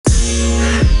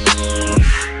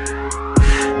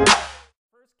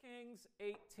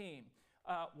18.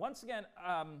 Once again,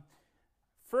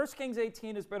 1 Kings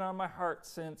 18 has been on my heart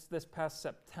since this past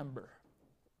September.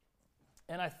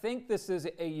 And I think this is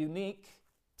a unique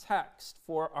text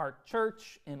for our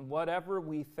church in whatever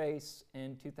we face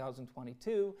in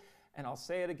 2022. And I'll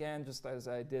say it again, just as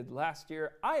I did last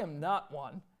year. I am not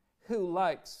one who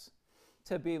likes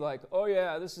to be like, oh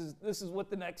yeah, this is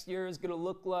what the next year is going to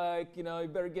look like. You know, you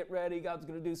better get ready. God's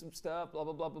going to do some stuff, blah,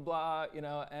 blah, blah, blah, blah. You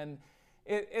know, and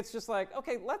it's just like,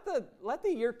 okay, let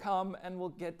the year come and we'll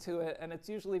get to it. And it's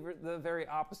usually the very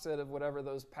opposite of whatever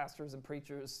those pastors and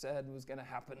preachers said was going to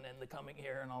happen in the coming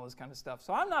year and all this kind of stuff.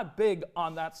 So I'm not big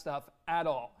on that stuff at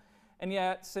all. And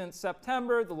yet, since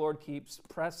September, the Lord keeps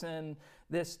pressing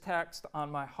this text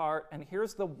on my heart. And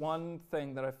here's the one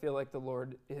thing that I feel like the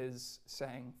Lord is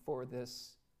saying for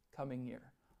this coming year.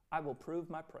 I will prove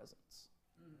my presence.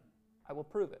 I will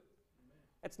prove it.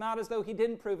 It's not as though he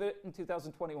didn't prove it in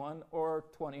 2021 or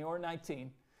 20 or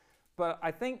 19. But I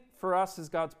think for us as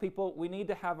God's people, we need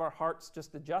to have our hearts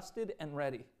just adjusted and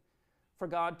ready for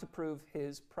God to prove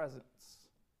his presence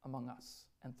among us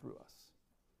and through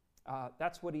us.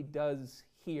 That's what he does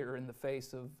here in the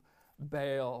face of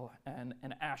Baal and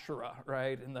Asherah,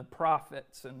 right? And the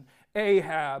prophets and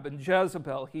Ahab and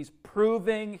Jezebel. He's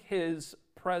proving his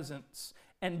presence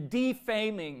and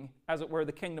defaming, as it were,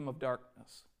 the kingdom of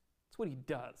darkness. That's what he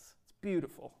does. It's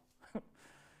beautiful.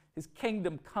 His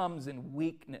kingdom comes in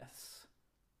weakness.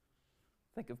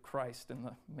 Think of Christ in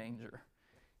the manger.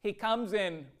 He comes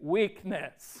in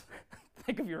weakness.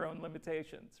 Think of your own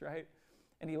limitations, right?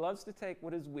 And he loves to take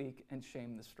what is weak and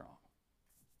shame the strong,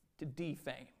 to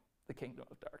defame the kingdom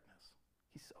of darkness.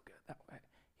 He's so good that way.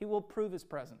 He will prove his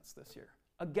presence this year,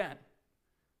 again,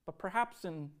 but perhaps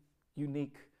in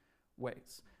unique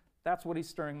ways. That's what he's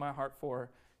stirring my heart for.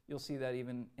 You'll see that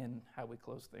even in how we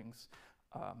close things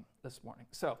this morning.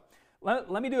 So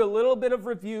let me do a little bit of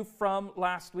review from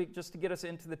last week just to get us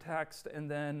into the text, and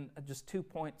then just 2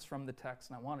 points from the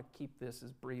text, and I want to keep this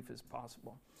as brief as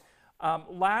possible.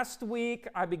 Last week,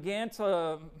 I began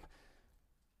to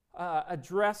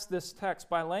address this text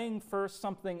by laying first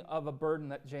something of a burden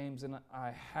that James and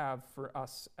I have for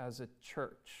us as a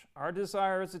church. Our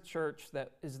desire as a church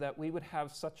is that we would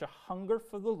have such a hunger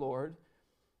for the Lord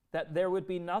that there would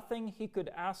be nothing he could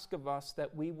ask of us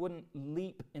that we wouldn't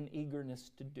leap in eagerness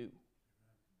to do.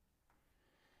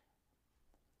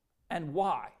 And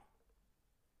why?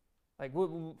 Like,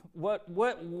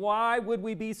 why would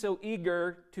we be so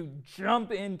eager to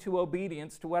jump into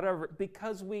obedience to whatever?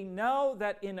 Because we know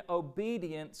that in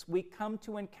obedience, we come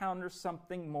to encounter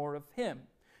something more of him.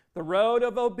 The road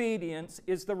of obedience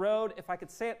is the road, if I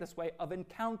could say it this way, of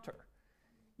encounter.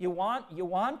 You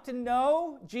want to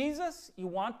know Jesus? You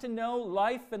want to know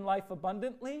life and life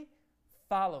abundantly?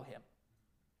 Follow him.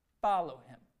 Follow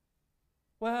him.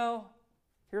 Well,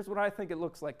 here's what I think it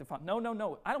looks like to follow.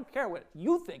 No. I don't care what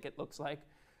you think it looks like.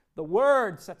 The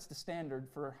Word sets the standard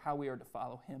for how we are to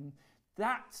follow him.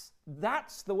 That's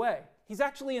the way. He's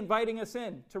actually inviting us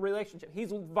in to relationship.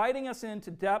 He's inviting us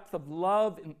into depth of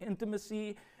love and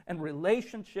intimacy and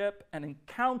relationship and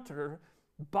encounter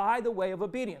by the way of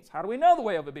obedience. How do we know the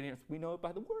way of obedience? We know it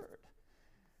by the Word.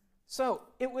 So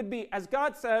it would be, as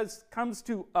God says, comes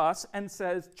to us and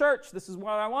says, church, this is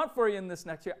what I want for you in this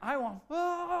next year.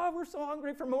 We're so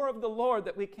hungry for more of the Lord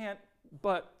that we can't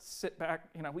but sit back.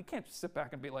 We can't just sit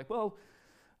back and be like,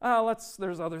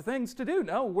 there's other things to do.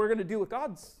 No, we're going to do what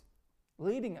God's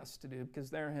leading us to do,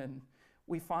 because therein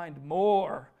we find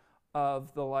more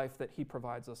of the life that he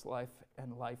provides us, life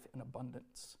in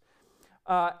abundance.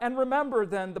 And remember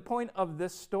then, the point of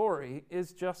this story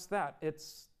is just that.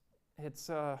 It's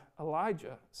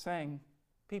Elijah saying,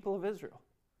 people of Israel,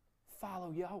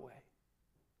 follow Yahweh.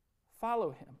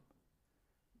 Follow him.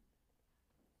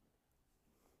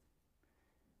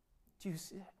 Do you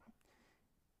see?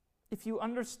 If you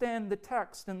understand the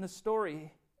text and the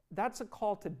story, that's a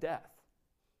call to death.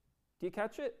 Do you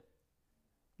catch it?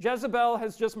 Jezebel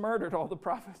has just murdered all the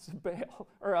prophets of Baal,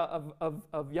 or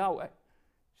of Yahweh.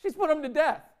 She's put them to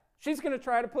death. She's going to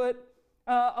try to put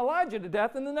Elijah to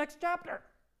death in the next chapter.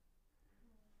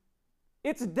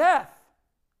 It's death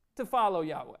to follow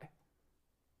Yahweh.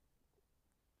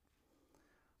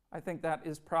 I think that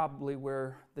is probably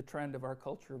where the trend of our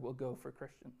culture will go for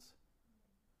Christians.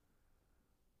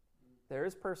 There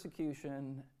is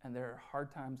persecution and there are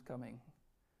hard times coming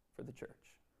for the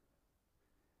church.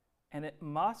 And it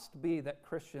must be that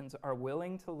Christians are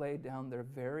willing to lay down their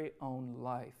very own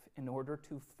life in order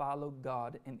to follow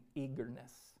God in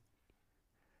eagerness,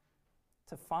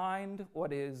 to find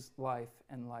what is life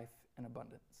and life in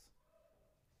abundance.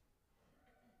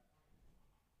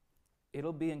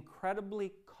 It'll be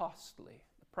incredibly costly.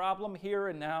 The Problem here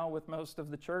and now with most of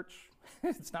the church,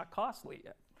 it's not costly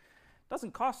yet. It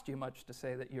doesn't cost you much to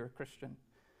say that you're a Christian.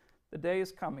 The day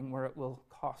is coming where it will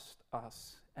cost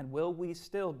us. And will we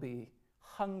still be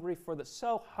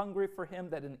so hungry for him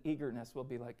that in eagerness we'll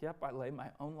be like, yep, I lay my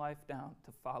own life down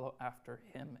to follow after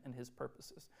him and his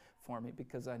purposes for me,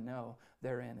 because I know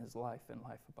therein is life and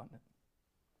life abundant.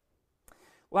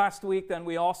 Last week, then,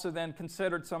 we also then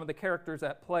considered some of the characters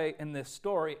at play in this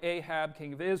story. Ahab,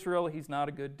 king of Israel, he's not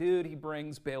a good dude. He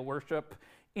brings Baal worship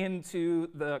into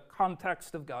the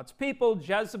context of God's people.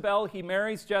 Jezebel, he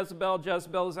marries Jezebel.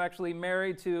 Jezebel is actually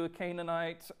married to a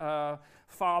Canaanite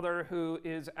father who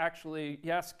is actually,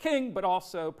 yes, king, but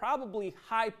also probably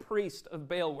high priest of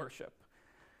Baal worship.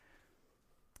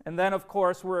 And then, of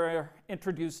course, we're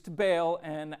introduced to Baal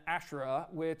and Asherah,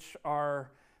 which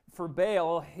are, for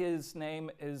Baal, his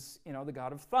name is, the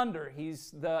god of thunder.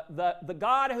 He's the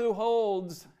god who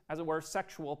holds, as it were,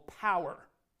 sexual power.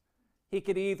 He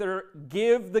could either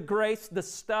give the grace, the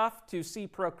stuff to see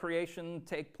procreation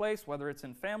take place, whether it's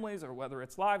in families or whether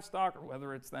it's livestock or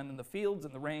whether it's then in the fields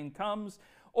and the rain comes,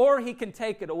 or he can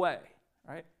take it away,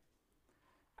 right?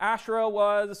 Asherah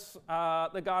was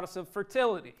the goddess of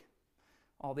fertility.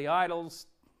 All the idols,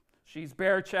 she's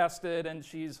bare-chested and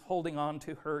she's holding on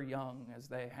to her young as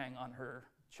they hang on her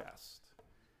chest.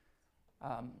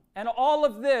 And all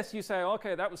of this, you say,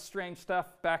 okay, that was strange stuff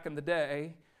back in the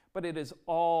day, but it is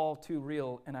all too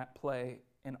real and at play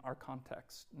in our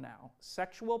context now.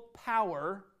 Sexual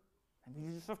power, and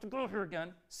you just have to go here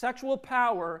again, sexual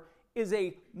power is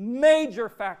a major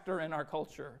factor in our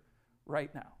culture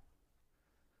right now.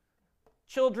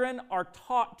 Children are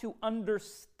taught to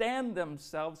understand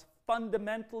themselves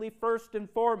fundamentally, first and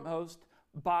foremost,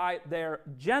 by their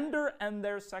gender and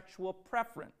their sexual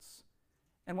preference.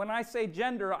 And when I say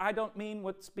gender, I don't mean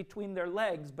what's between their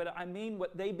legs, but I mean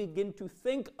what they begin to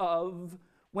think of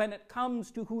when it comes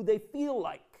to who they feel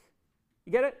like.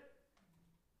 You get it?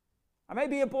 I may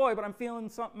be a boy, but I'm feeling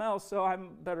something else, so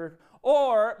I'm better.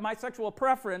 Or my sexual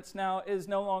preference now is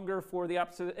no longer for the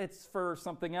opposite, it's for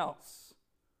something else.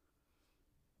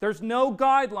 There's no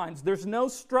guidelines, there's no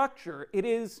structure. It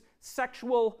is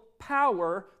sexual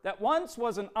power that once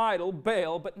was an idol,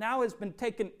 Baal, but now has been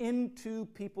taken into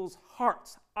people's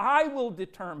hearts. I will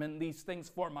determine these things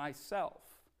for myself.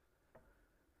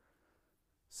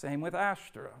 Same with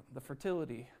Ashtoreth, the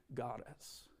fertility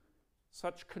goddess.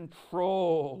 Such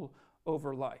control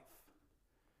over life.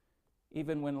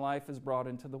 Even when life is brought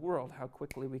into the world, how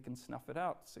quickly we can snuff it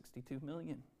out. 62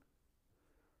 million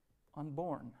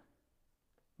unborn,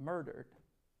 murdered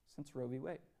since Roe v.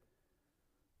 Wade.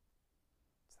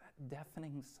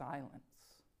 Deafening silence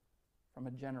from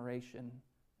a generation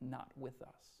not with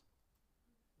us.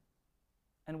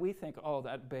 And we think, oh,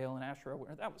 that Baal and Asherah,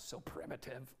 that was so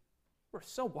primitive. We're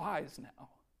so wise now.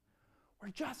 We're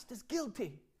just as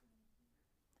guilty.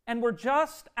 And we're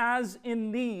just as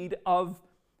in need of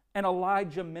an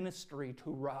Elijah ministry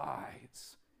to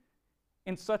rise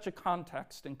in such a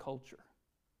context and culture.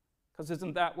 Because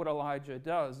isn't that what Elijah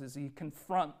does, is he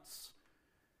confronts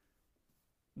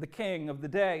the king of the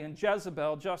day, and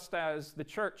Jezebel, just as the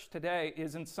church today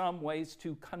is in some ways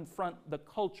to confront the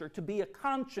culture, to be a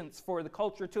conscience for the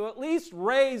culture, to at least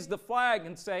raise the flag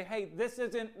and say, hey, this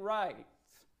isn't right.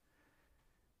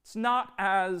 It's not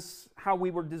as how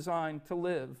we were designed to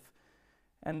live.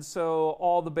 And so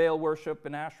all the Baal worship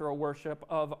and Asherah worship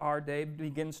of our day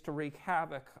begins to wreak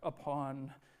havoc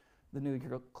upon the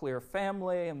nuclear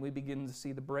family, and we begin to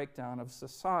see the breakdown of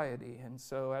society. And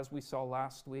so, as we saw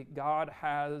last week, God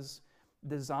has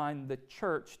designed the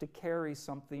church to carry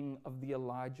something of the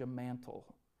Elijah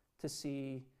mantle, to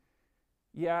see,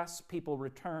 yes, people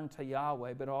return to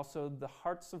Yahweh, but also the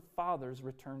hearts of fathers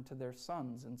return to their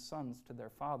sons, and sons to their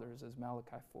fathers, as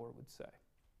Malachi 4 would say.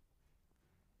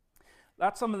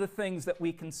 That's some of the things that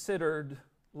we considered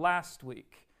last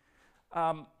week.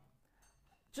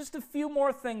 Just a few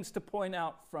more things to point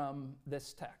out from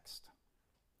this text.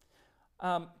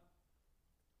 I'm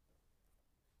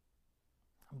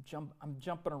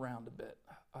jumping around a bit.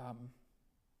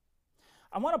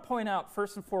 I want to point out,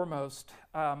 first and foremost,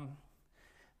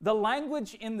 the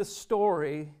language in the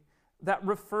story that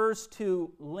refers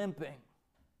to limping.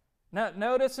 Now,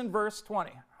 notice in verse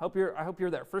 20. I hope you're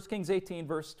there. 1 Kings 18,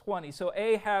 verse 20. So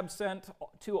Ahab sent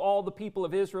to all the people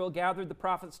of Israel, gathered the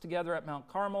prophets together at Mount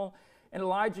Carmel, and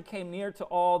Elijah came near to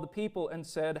all the people and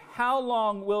said, how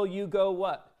long will you go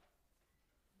what?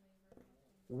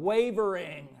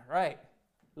 Wavering, right?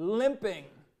 Limping,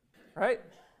 right?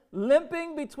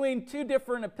 Limping between two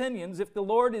different opinions. If the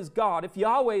Lord is God, if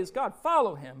Yahweh is God,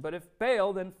 follow him. But if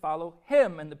Baal, then follow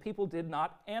him. And the people did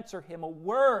not answer him a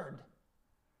word.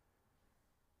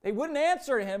 They wouldn't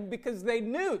answer him because they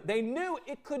knew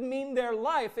it could mean their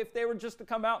life if they were just to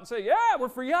come out and say, yeah, we're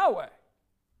for Yahweh.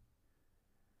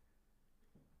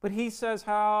 But he says,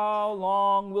 how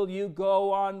long will you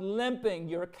go on limping?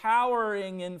 You're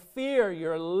cowering in fear.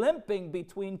 You're limping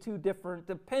between two different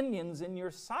opinions. In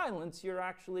your silence, you're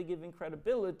actually giving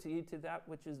credibility to that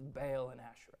which is Baal and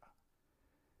Asherah.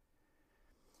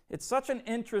 It's such an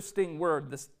interesting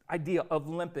word, this idea of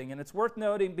limping. And it's worth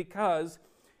noting because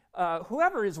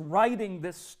whoever is writing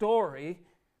this story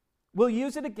will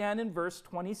use it again in verse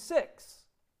 26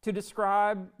 to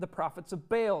describe the prophets of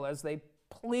Baal as they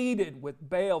pleaded with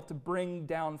Baal to bring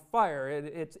down fire.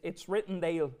 It's written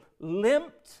they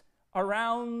limped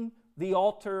around the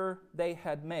altar they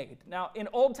had made. Now, in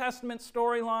Old Testament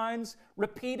storylines,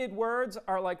 repeated words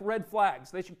are like red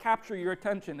flags. They should capture your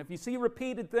attention. If you see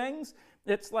repeated things,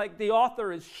 it's like the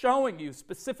author is showing you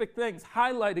specific things,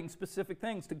 highlighting specific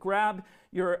things to grab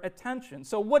your attention.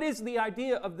 So what is the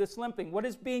idea of this limping? What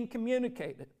is being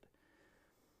communicated?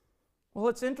 Well,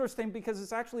 it's interesting because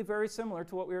it's actually very similar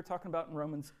to what we were talking about in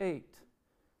Romans 8.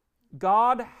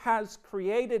 God has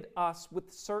created us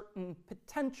with certain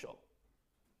potential.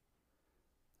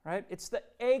 Right? It's the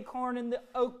acorn and the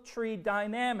oak tree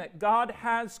dynamic. God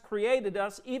has created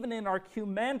us, even in our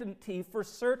humanity, for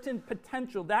certain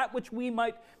potential, that which we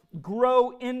might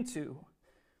grow into.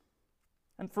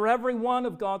 And for every one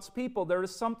of God's people, there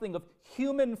is something of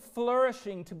human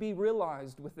flourishing to be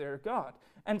realized with their God.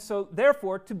 And so,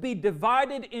 therefore, to be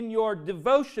divided in your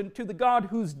devotion to the God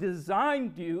who's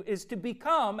designed you is to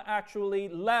become actually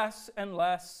less and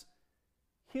less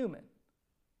human.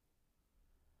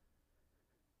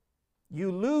 You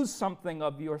lose something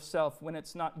of yourself when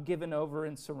it's not given over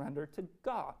in surrender to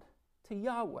God, to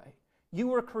Yahweh. You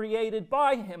were created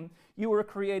by Him. You were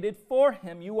created for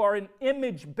Him. You are an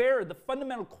image bearer. The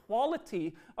fundamental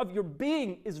quality of your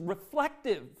being is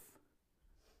reflective.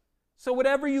 So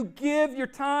whatever you give your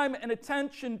time and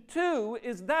attention to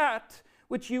is that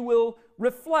which you will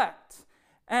reflect.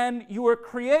 And you are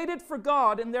created for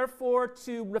God, and therefore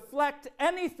to reflect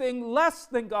anything less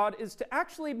than God is to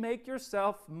actually make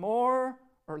yourself more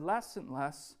or less and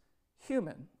less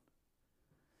human.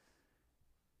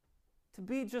 To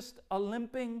be just a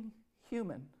limping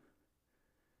human.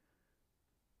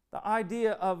 The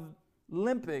idea of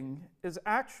limping is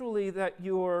actually that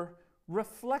you're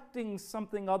reflecting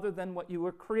something other than what you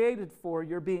were created for.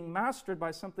 You're being mastered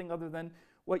by something other than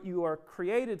what you are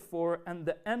created for, and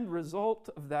the end result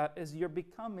of that is you're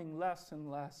becoming less and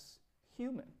less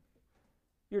human.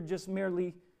 You're just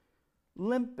merely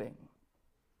limping.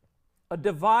 A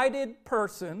divided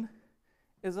person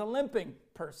is a limping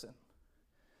person.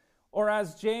 Or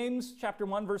as James chapter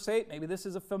 1 verse 8, maybe this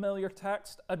is a familiar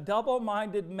text, a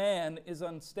double-minded man is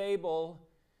unstable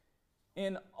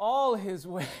in all his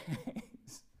ways.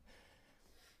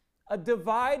 A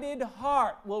divided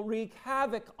heart will wreak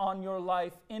havoc on your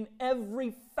life in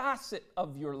every facet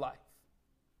of your life.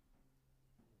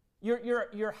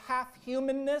 Your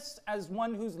half-humanness as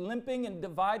one who's limping and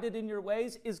divided in your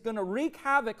ways is going to wreak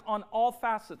havoc on all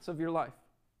facets of your life.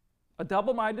 A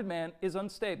double-minded man is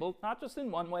unstable, not just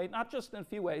in one way, not just in a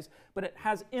few ways, but it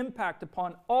has impact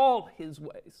upon all his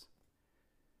ways.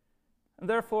 And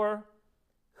therefore,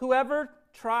 whoever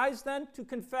tries then to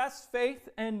confess faith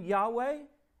in Yahweh,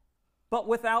 but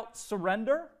without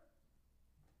surrender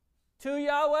to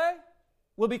Yahweh,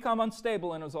 will become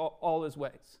unstable in all his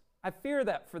ways. I fear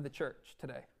that for the church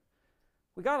today.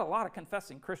 We got a lot of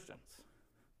confessing Christians.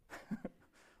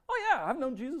 Oh yeah, I've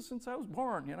known Jesus since I was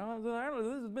born. You know,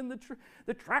 this has been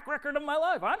the track record of my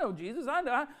life. I know Jesus.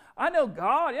 I know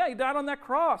God. Yeah, He died on that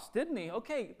cross, didn't He?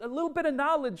 Okay, a little bit of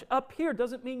knowledge up here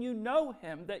doesn't mean you know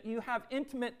Him, that you have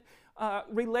intimate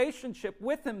relationship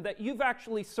with Him, that you've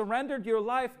actually surrendered your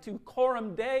life to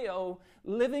coram Deo,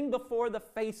 living before the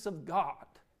face of God,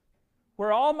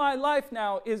 where all my life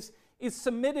now is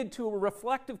submitted to a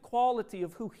reflective quality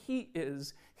of who He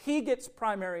is. He gets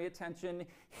primary attention.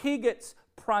 He gets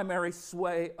primary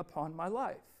sway upon my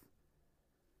life.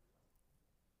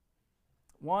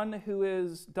 One who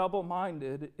is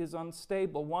double-minded is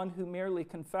unstable. One who merely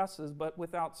confesses but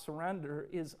without surrender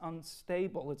is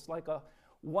unstable. It's like a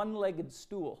one-legged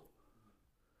stool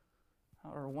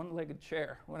or a one-legged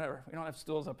chair, whatever. We don't have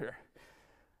stools up here.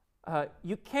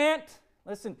 You can't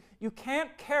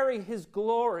carry His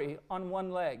glory on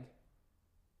one leg.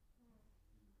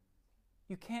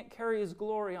 You can't carry His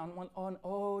glory on,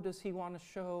 oh, does He want to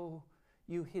show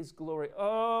you His glory?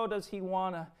 Oh, does He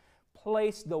want to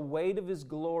place the weight of his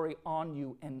glory on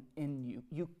you and in you.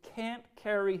 You can't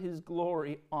carry his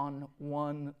glory on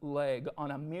one leg, on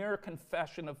a mere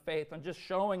confession of faith, and just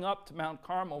showing up to Mount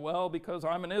Carmel, well, because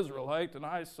I'm an Israelite and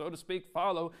I, so to speak,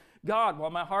 follow God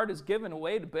while my heart is given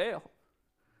away to Baal.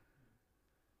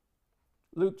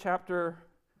 Luke chapter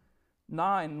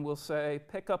 9 will say,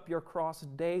 pick up your cross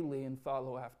daily and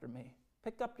follow after me.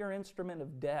 Pick up your instrument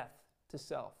of death to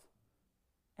self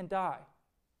and die.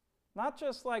 Not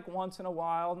just like once in a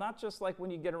while, not just like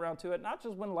when you get around to it, not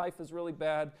just when life is really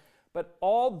bad, but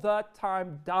all the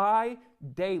time. Die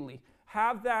daily.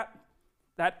 Have that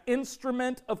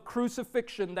instrument of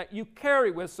crucifixion that you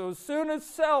carry with. So as soon as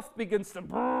self begins to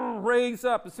raise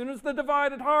up, as soon as the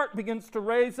divided heart begins to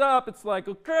raise up, it's like,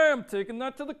 okay, I'm taking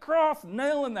that to the cross,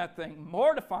 nailing that thing,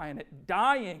 mortifying it,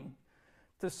 dying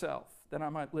to self, that I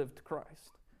might live to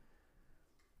Christ.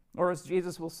 Or as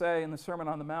Jesus will say in the Sermon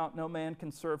on the Mount, no man can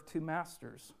serve two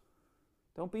masters.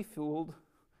 Don't be fooled,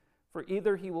 for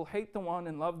either he will hate the one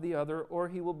and love the other, or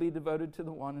he will be devoted to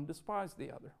the one and despise the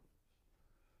other.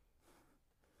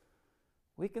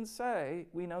 We can say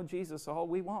we know Jesus all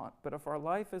we want, but if our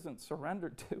life isn't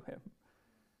surrendered to him,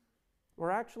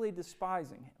 we're actually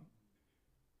despising him.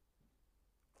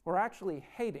 We're actually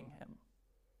hating him.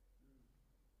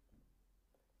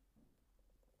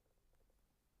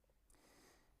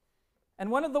 And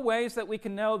one of the ways that we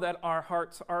can know that our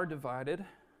hearts are divided,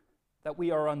 that we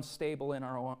are unstable in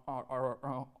all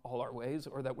our ways,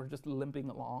 or that we're just limping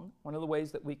along, one of the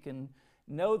ways that we can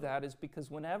know that is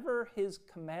because whenever his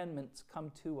commandments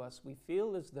come to us, we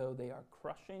feel as though they are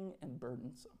crushing and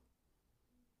burdensome.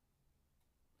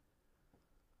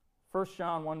 1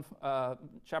 John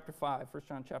chapter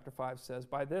 5 says,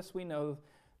 by this we know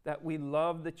that we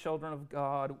love the children of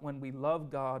God when we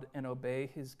love God and obey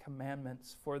his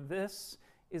commandments. For this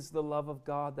is the love of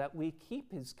God, that we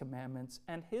keep his commandments,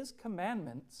 and his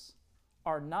commandments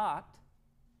are not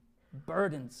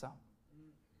burdensome.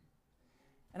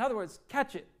 In other words,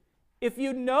 catch it. If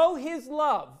you know his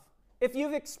love, if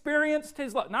you've experienced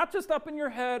his love, not just up in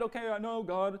your head, okay, I know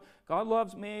God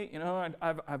loves me,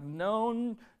 I've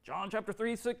known John chapter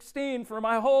 3:16 for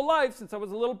my whole life since I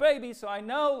was a little baby, so I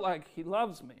know, he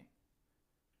loves me.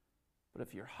 But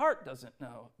if your heart doesn't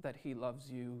know that he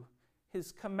loves you,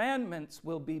 his commandments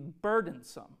will be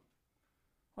burdensome.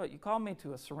 What, you call me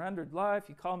to a surrendered life,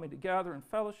 you call me to gather in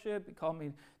fellowship, you call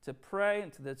me to pray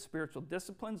and to the spiritual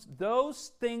disciplines.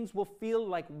 Those things will feel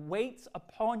like weights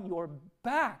upon your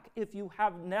back if you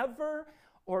have never,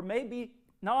 or maybe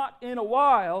not in a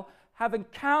while, have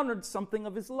encountered something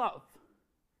of his love.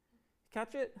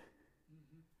 Catch it?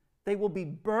 They will be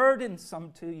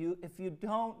burdensome to you if you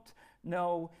don't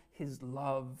know his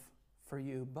love for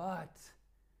you. But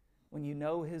when you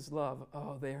know his love,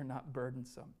 they are not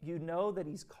burdensome. You know that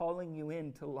he's calling you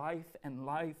into life and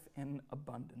life in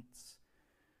abundance.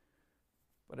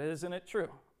 But isn't it true?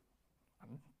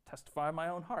 I'm testifying my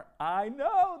own heart. I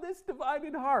know this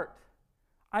divided heart.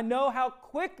 I know how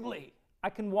quickly I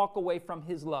can walk away from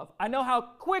his love. I know how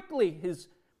quickly his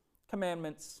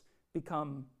commandments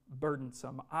become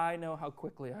burdensome. I know how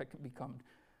quickly I can become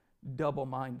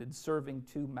double-minded, serving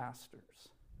two masters.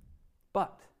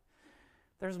 But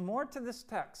there's more to this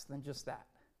text than just that.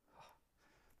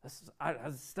 I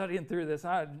was studying through this.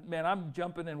 I'm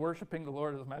jumping and worshiping the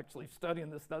Lord as I'm actually studying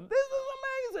this stuff. This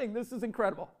is amazing. This is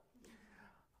incredible.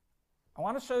 I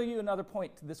want to show you another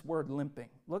point to this word limping.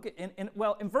 Look at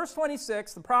in verse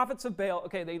 26, the prophets of Baal,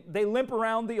 they limp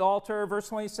around the altar. Verse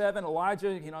 27,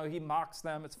 Elijah, he mocks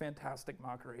them. It's fantastic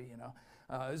mockery,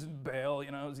 Is Baal,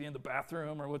 is he in the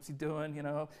bathroom or what's he doing,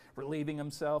 relieving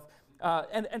himself?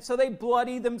 And so they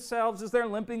bloody themselves as they're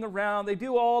limping around. They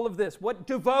do all of this. What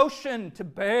devotion to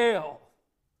Baal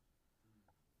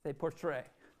they portray.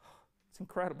 It's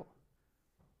incredible.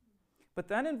 But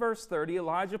then in verse 30,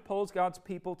 Elijah pulls God's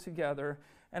people together,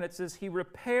 and it says, he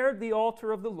repaired the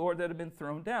altar of the Lord that had been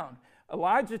thrown down.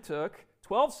 Elijah took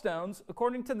 12 stones,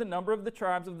 according to the number of the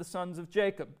tribes of the sons of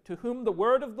Jacob, to whom the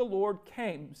word of the Lord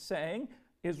came, saying,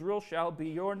 Israel shall be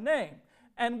your name.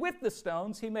 And with the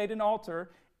stones he made an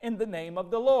altar in the name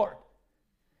of the Lord.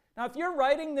 Now, if you're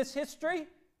writing this history,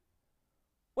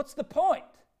 what's the point?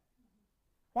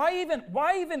 Why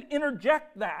even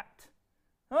interject that?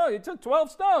 Oh, you took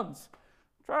 12 stones.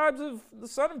 Tribes of the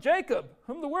son of Jacob,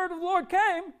 whom the word of the Lord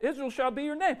came, Israel shall be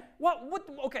your name. Why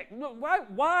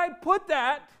put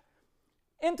that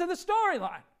into the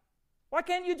storyline? Why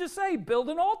can't you just say, build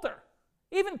an altar?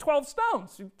 Even 12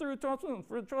 stones. You threw 12 stones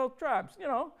for 12 tribes.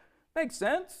 Makes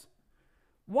sense.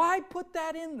 Why put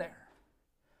that in there?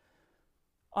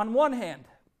 On one hand,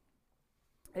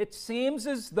 it seems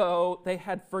as though they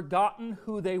had forgotten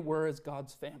who they were as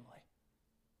God's family.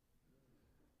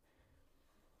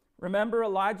 Remember,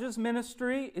 Elijah's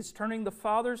ministry is turning the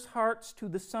father's hearts to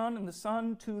the son and the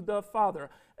son to the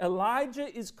father.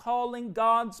 Elijah is calling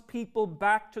God's people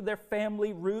back to their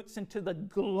family roots and to the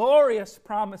glorious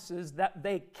promises that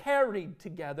they carried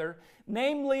together,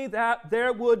 namely that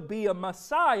there would be a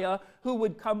Messiah who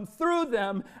would come through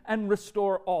them and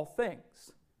restore all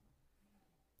things.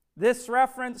 This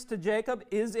reference to Jacob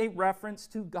is a reference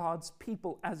to God's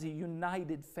people as a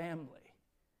united family.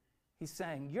 He's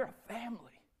saying, you're a family.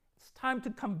 It's time to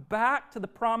come back to the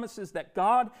promises that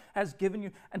God has given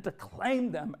you and to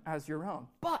claim them as your own.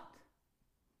 But,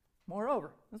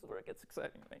 moreover, this is where it gets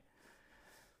exciting to me.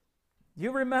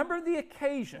 You remember the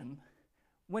occasion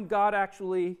when God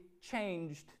actually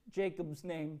changed Jacob's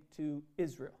name to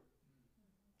Israel.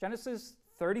 Genesis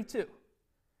 32.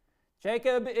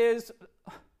 Jacob is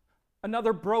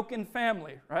another broken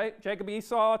family, right? Jacob,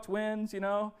 Esau, twins,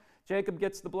 Jacob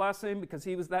gets the blessing because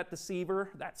he was that deceiver,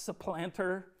 that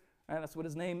supplanter. And that's what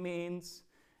his name means.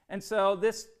 And so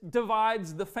this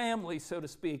divides the family, so to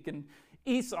speak. And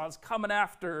Esau's coming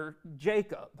after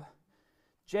Jacob.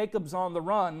 Jacob's on the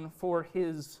run for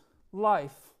his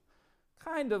life.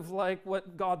 Kind of like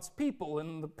what God's people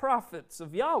and the prophets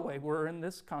of Yahweh were in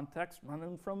this context,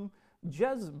 running from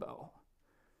Jezebel.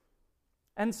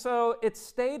 And so it's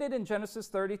stated in Genesis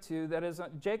 32 that as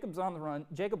Jacob's on the run,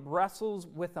 Jacob wrestles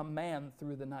with a man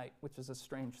through the night, which is a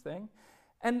strange thing.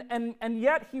 And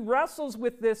yet he wrestles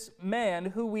with this man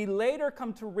who we later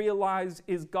come to realize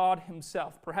is God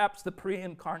himself, perhaps the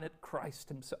pre-incarnate Christ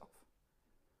himself.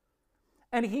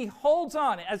 And he holds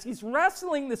on. As he's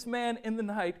wrestling this man in the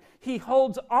night, he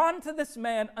holds on to this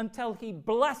man until he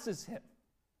blesses him.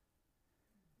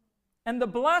 And the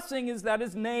blessing is that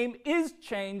his name is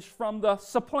changed from the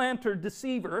supplanter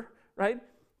deceiver, right,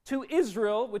 to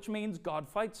Israel, which means God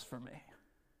fights for me.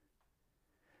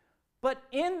 But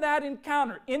in that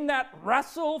encounter, in that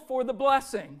wrestle for the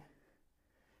blessing,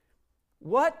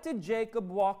 what did Jacob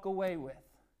walk away with?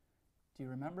 Do you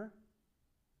remember?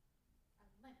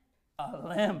 A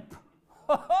limp.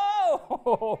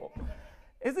 Oh,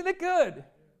 isn't it good?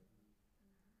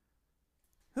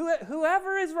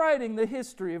 Whoever is writing the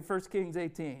history of 1 Kings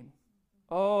 18,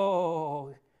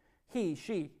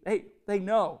 she, they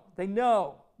know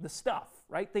the stuff.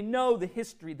 Right? They know the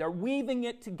history. They're weaving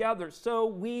it together so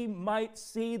we might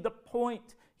see the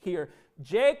point here.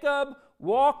 Jacob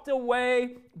walked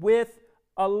away with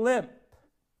a limp.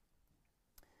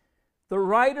 The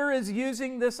writer is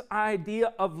using this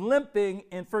idea of limping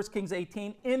in 1 Kings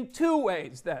 18 in two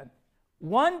ways then.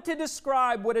 One, to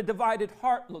describe what a divided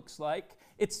heart looks like.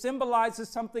 It symbolizes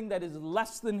something that is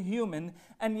less than human.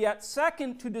 And yet,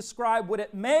 second, to describe what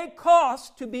it may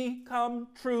cost to become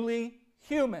truly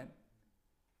human.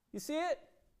 You see it?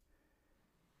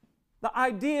 The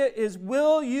idea is,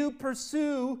 will you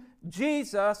pursue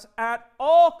Jesus at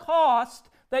all cost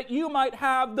that you might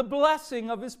have the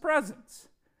blessing of his presence?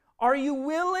 Are you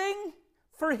willing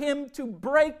for him to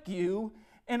break you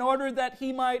in order that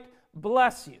he might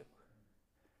bless you?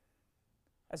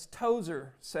 As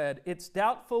Tozer said, it's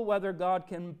doubtful whether God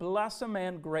can bless a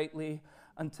man greatly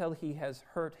until he has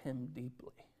hurt him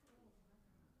deeply.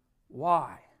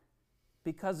 Why?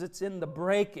 Because it's in the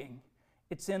breaking,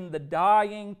 it's in the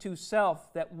dying to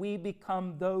self that we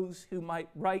become those who might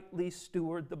rightly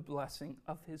steward the blessing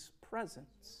of his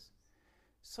presence.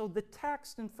 So the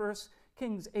text in 1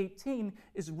 Kings 18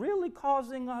 is really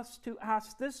causing us to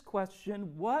ask this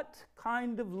question: what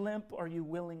kind of limp are you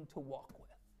willing to walk with?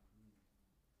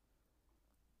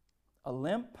 A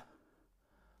limp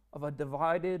of a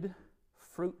divided,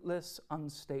 fruitless,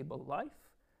 unstable life?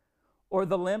 Or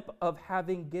the limp of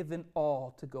having given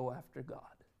all to go after God?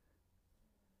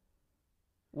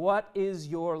 What is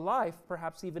your life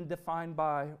perhaps even defined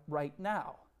by right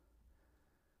now?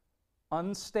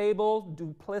 Unstable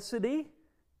duplicity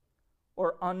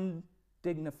or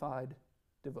undignified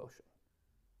devotion?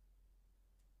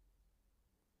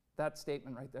 That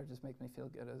statement right there just makes me feel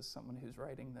good as someone who's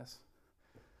writing this.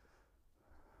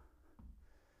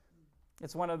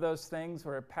 It's one of those things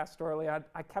where pastorally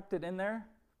I kept it in there,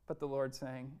 but the Lord's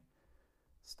saying,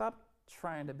 stop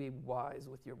trying to be wise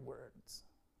with your words.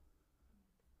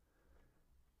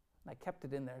 And I kept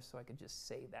it in there so I could just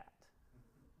say that,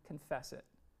 confess it.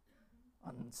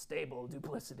 Unstable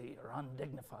duplicity or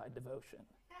undignified devotion.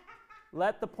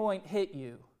 Let the point hit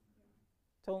you.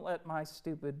 Don't let my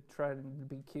stupid trying to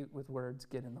be cute with words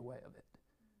get in the way of it.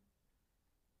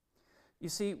 You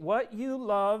see, what you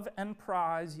love and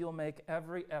prize, you'll make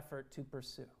every effort to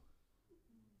pursue.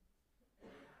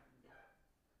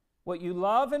 What you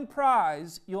love and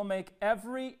prize, you'll make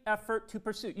every effort to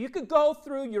pursue. You could go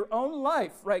through your own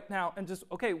life right now and just,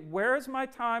 okay, where is my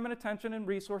time and attention and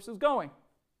resources going?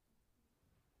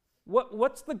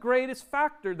 What's the greatest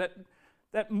factor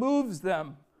that moves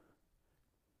them?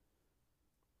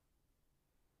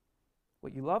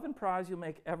 What you love and prize, you'll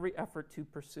make every effort to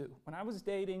pursue. When I was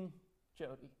dating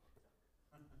Jody,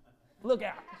 look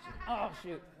out. Oh,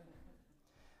 shoot.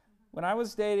 When I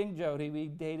was dating Jody, we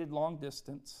dated long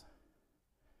distance.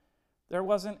 There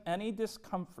wasn't any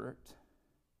discomfort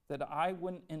that I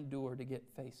wouldn't endure to get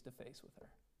face to face with her.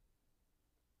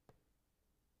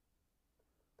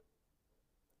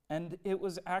 And it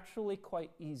was actually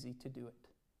quite easy to do it.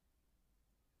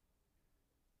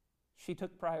 She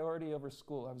took priority over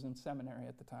school. I was in seminary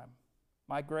at the time.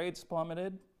 My grades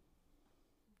plummeted,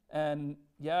 and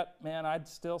yet, man, I'd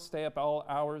still stay up all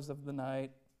hours of the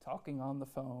night talking on the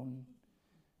phone,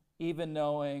 even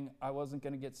knowing I wasn't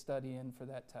going to get study in for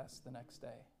that test the next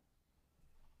day.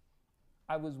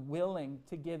 I was willing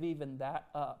to give even that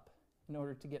up in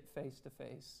order to get face to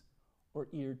face, or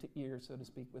ear to ear, so to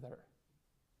speak, with her.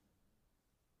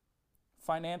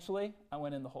 Financially, I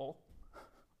went in the hole.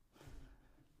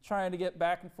 Trying to get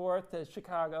back and forth to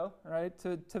Chicago, right,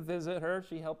 to visit her.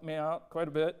 She helped me out quite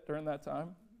a bit during that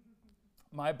time.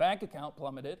 My bank account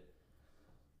plummeted,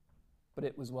 but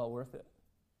it was well worth it.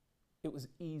 It was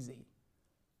easy.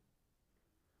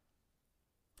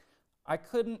 I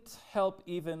couldn't help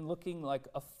even looking like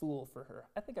a fool for her.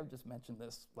 I think I've just mentioned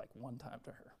this like one time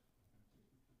to her.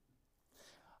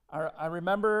 I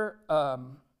remember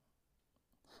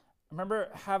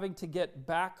having to get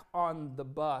back on the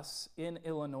bus in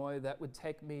Illinois that would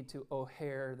take me to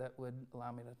O'Hare that would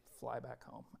allow me to fly back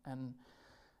home. And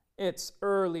it's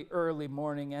early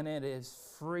morning, and it is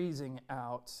freezing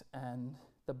out, and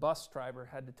the bus driver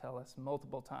had to tell us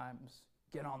multiple times,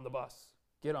 get on the bus,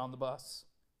 get on the bus,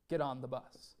 get on the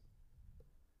bus.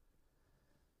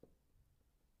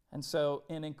 And so,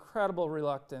 in incredible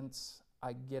reluctance,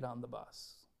 I get on the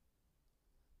bus.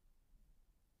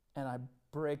 And I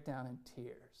break down in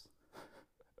tears.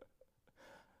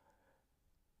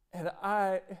 And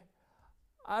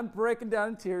I'm breaking down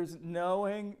in tears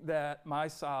knowing that my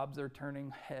sobs are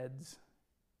turning heads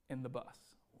in the bus.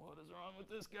 What is wrong with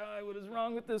this guy? What is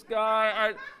wrong with this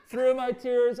guy? Through my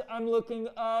tears, I'm looking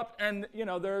up, and,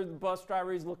 there's the bus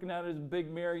driver. He's looking at his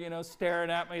big mirror, staring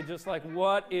at me just like,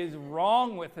 what is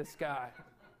wrong with this guy?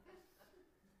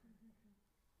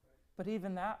 But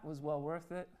even that was well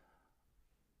worth it.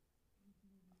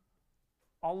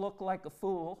 I'll look like a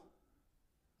fool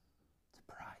to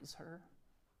prize her.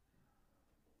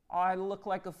 I look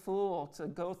like a fool to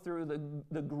go through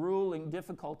the grueling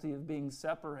difficulty of being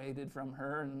separated from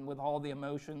her and with all the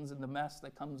emotions and the mess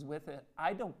that comes with it.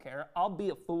 I don't care. I'll be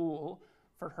a fool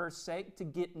for her sake, to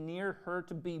get near her,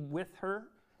 to be with her,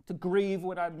 to grieve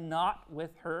when I'm not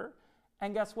with her.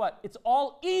 And guess what? It's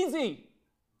all easy.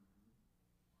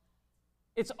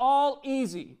 It's all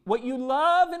easy. What you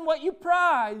love and what you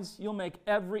prize, you'll make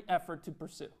every effort to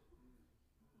pursue.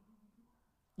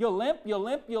 You'll limp.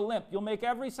 You'll make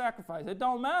every sacrifice. It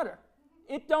don't matter.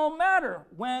 It don't matter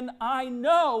when I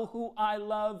know who I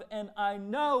love and I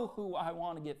know who I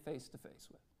want to get face to face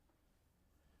with.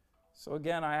 So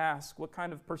again, I ask, what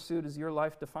kind of pursuit is your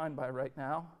life defined by right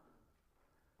now?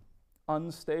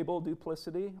 Unstable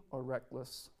duplicity or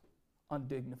reckless,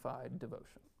 undignified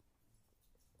devotion?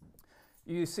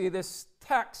 You see, this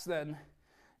text then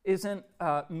isn't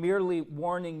merely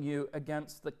warning you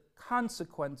against the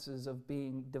consequences of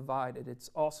being divided. It's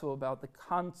also about the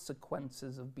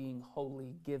consequences of being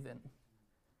wholly given.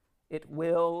 It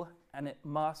will and it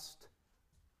must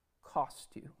cost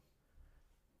you.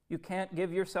 You can't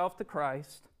give yourself to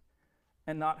Christ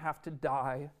and not have to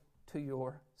die to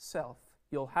yourself.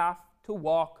 You'll have to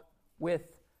walk with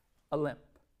a limp.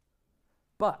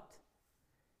 But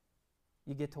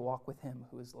you get to walk with Him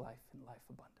who is life and life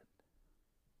abundant.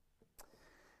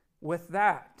 With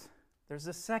that, there's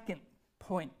a second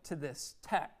point to this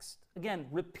text. Again,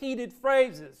 repeated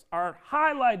phrases are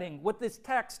highlighting what this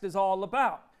text is all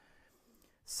about.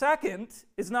 Second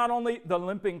is not only the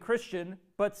limping Christian,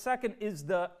 but second is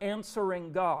the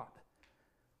answering God.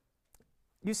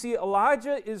 You see,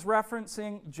 Elijah is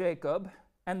referencing Jacob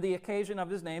and the occasion of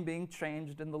his name being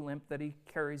changed and the limp that he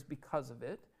carries because of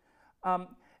it.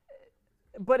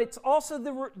 But it's also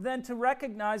then to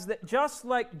recognize that just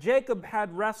like Jacob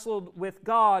had wrestled with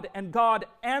God and God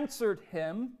answered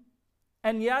him,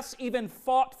 and yes, even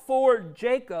fought for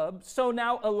Jacob, so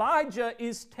now Elijah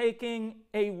is taking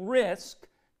a risk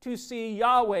to see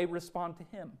Yahweh respond to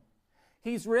him.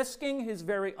 He's risking his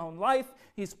very own life.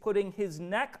 He's putting his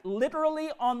neck literally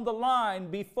on the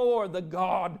line before the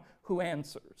God who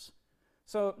answers.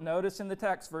 So notice in the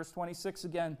text, verse 26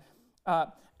 again,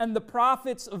 and the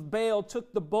prophets of Baal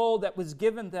took the bull that was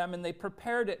given them, and they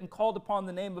prepared it and called upon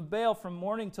the name of Baal from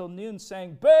morning till noon,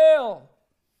 saying, Baal,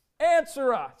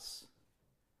 answer us.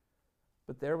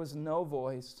 But there was no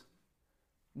voice,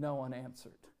 no one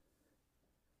answered.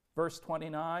 Verse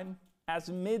 29, as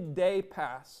midday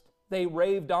passed, they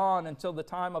raved on until the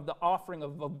time of the offering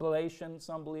of oblation.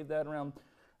 Some believe that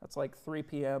that's like 3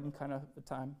 p.m. kind of the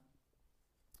time.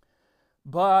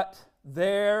 But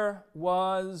there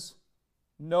was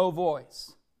no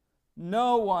voice.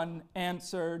 No one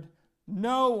answered.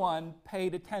 No one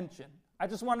paid attention. I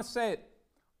just want to say it.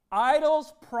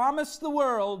 Idols promise the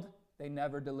world, they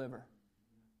never deliver.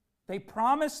 They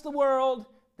promise the world,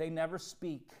 they never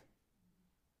speak.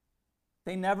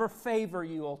 They never favor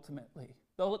you ultimately.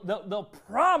 They'll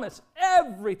promise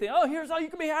everything. Oh, here's how you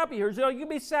can be happy. Here's how you can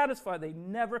be satisfied. They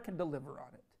never can deliver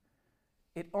on it.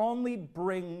 It only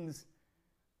brings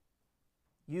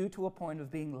you to a point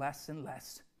of being less and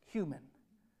less human.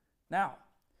 Now,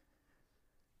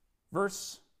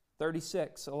 verse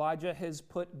 36, Elijah has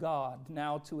put God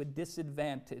now to a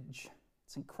disadvantage.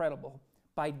 It's incredible.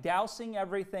 By dousing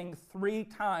everything 3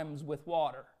 times with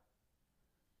water.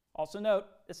 Also note,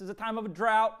 this is a time of a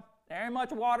drought. There ain't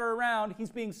much water around.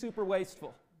 He's being super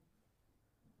wasteful.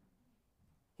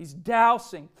 He's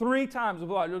dousing 3 times with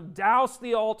water. Douse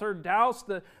the altar, douse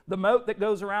the moat that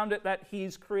goes around it that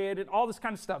he's created, all this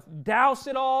kind of stuff. Douse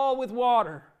it all with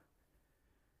water.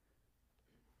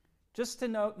 Just to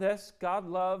note this, God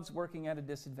loves working at a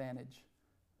disadvantage.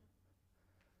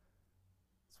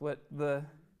 It's what the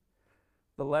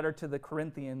letter to the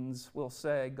Corinthians will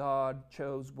say. God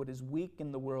chose what is weak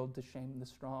in the world to shame the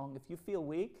strong. If you feel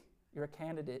weak, you're a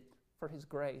candidate for His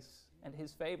grace and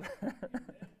His favor.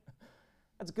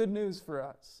 That's good news for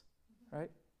us,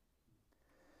 right?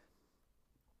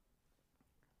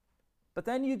 But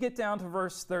then you get down to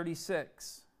verse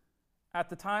 36. At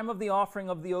the time of the offering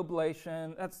of the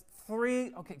oblation, that's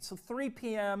 3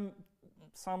 p.m.,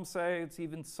 some say it's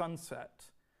even sunset.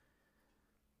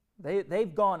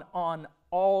 They've gone on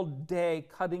all day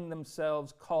cutting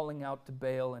themselves, calling out to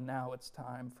Baal, and now it's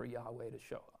time for Yahweh to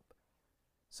show up.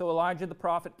 So Elijah the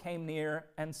prophet came near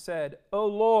and said, O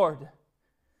Lord,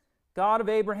 God of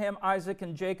Abraham, Isaac,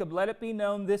 and Jacob, let it be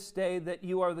known this day that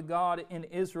you are the God in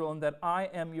Israel, and that I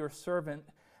am your servant,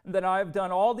 and that I have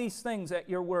done all these things at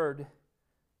your word.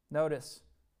 Notice,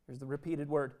 here's the repeated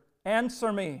word.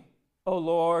 Answer me, O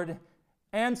Lord,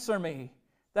 answer me,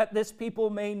 that this people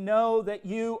may know that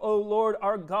you, O Lord,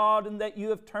 are God, and that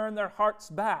you have turned their hearts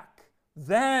back.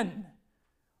 Then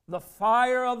the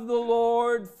fire of the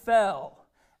Lord fell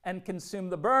and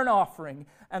consumed the burnt offering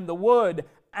and the wood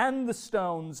and the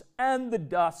stones and the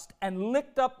dust, and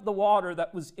licked up the water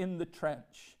that was in the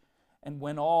trench. And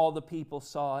when all the people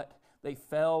saw it, they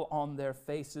fell on their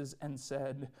faces and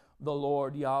said, The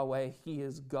Lord Yahweh, He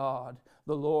is God.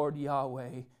 The Lord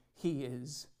Yahweh, He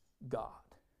is God.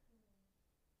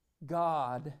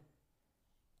 God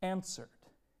answered.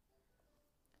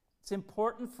 It's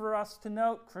important for us to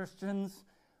note, Christians,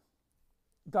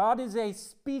 God is a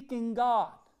speaking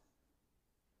God.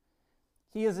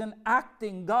 He is an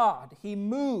acting God. He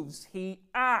moves, He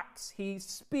acts, He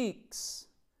speaks.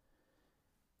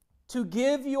 To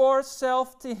give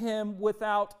yourself to Him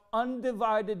without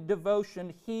undivided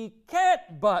devotion, He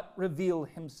can't but reveal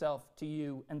Himself to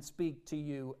you and speak to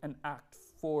you and act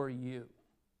for you.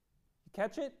 You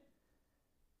catch it?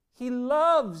 He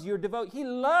loves your devotion. He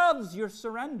loves your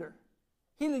surrender.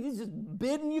 He's just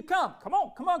bidding you come. Come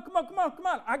on, come on, come on, come on, come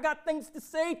on. I got things to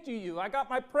say to you. I got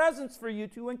my presence for you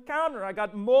to encounter. I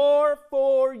got more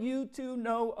for you to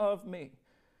know of me.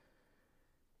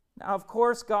 Now, of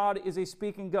course, God is a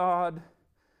speaking God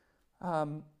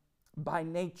by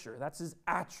nature. That's His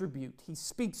attribute. He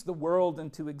speaks the world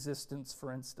into existence,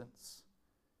 for instance.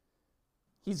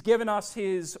 He's given us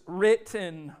His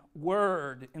written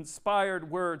word,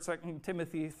 inspired word, 2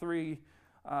 Timothy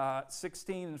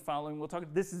 3:16 and following. We'll talk.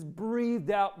 This is breathed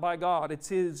out by God. It's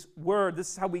His word. This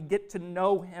is how we get to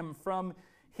know Him, from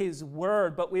His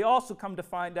word. But we also come to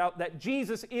find out that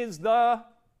Jesus is the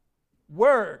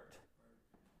Word,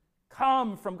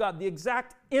 come from God, the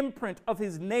exact imprint of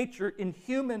His nature in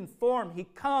human form. He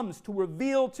comes to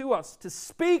reveal to us, to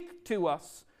speak to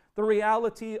us the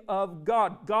reality of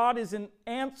God. God is an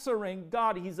answering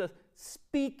God. He's a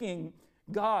speaking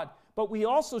God. But we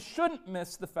also shouldn't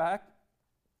miss the fact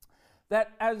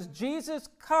that as Jesus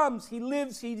comes, He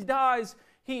lives, He dies,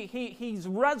 he's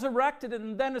resurrected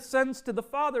and then ascends to the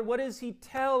Father, what does he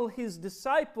tell his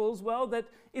disciples? Well, that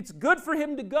it's good for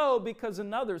him to go because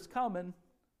another's coming.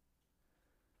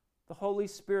 The Holy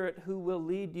Spirit who will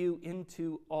lead you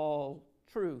into all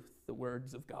truth, the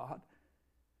words of God.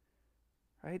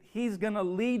 Right? He's going to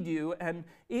lead you, and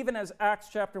even as Acts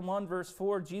chapter 1 verse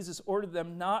 4, Jesus ordered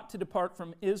them not to depart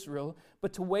from Israel,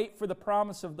 but to wait for the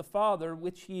promise of the Father,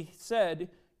 which he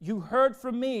said, "You heard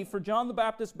from me, for John the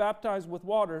Baptist baptized with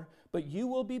water, but you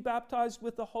will be baptized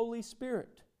with the Holy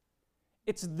Spirit."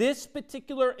 It's this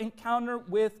particular encounter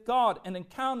with God, an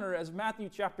encounter, as Matthew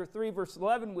chapter 3 verse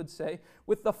 11 would say,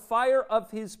 with the fire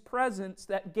of his presence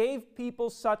that gave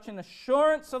people such an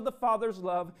assurance of the Father's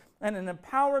love and an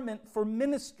empowerment for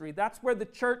ministry. That's where the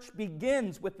church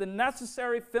begins, with the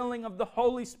necessary filling of the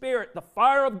Holy Spirit, the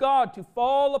fire of God to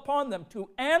fall upon them, to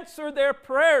answer their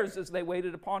prayers as they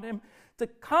waited upon him, to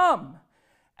come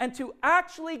and to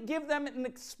actually give them an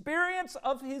experience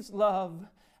of his love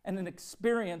and an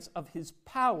experience of his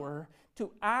power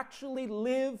to actually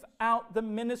live out the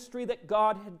ministry that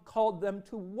God had called them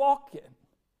to walk in,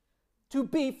 to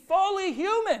be fully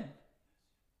human.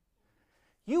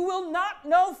 You will not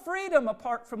know freedom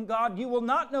apart from God. You will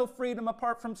not know freedom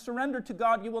apart from surrender to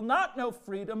God. You will not know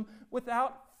freedom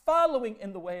without following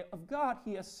in the way of God.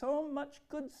 He has so much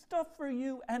good stuff for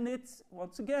you, and it's,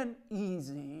 once again,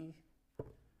 easy.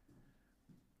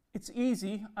 It's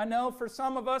easy. I know for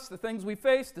some of us, the things we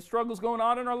face, the struggles going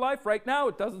on in our life right now,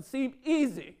 it doesn't seem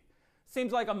easy. It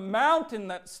seems like a mountain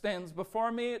that stands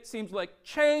before me. It seems like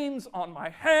chains on my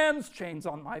hands, chains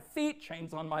on my feet,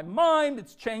 chains on my mind.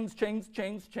 It's chains, chains,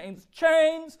 chains, chains,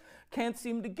 chains. Can't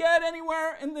seem to get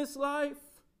anywhere in this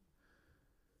life.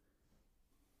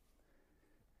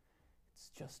 It's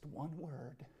just one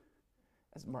word,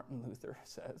 as Martin Luther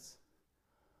says.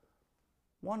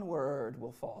 One word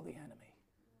will fall the enemy.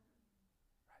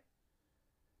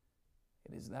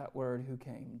 It is that word who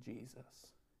came, Jesus.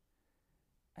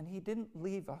 And he didn't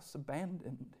leave us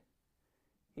abandoned.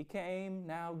 He came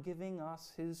now giving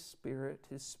us his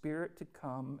Spirit to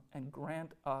come and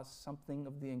grant us something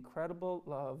of the incredible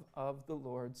love of the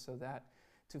Lord, so that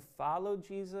to follow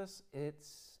Jesus,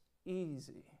 it's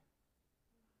easy.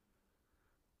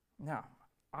 Now,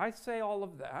 I say all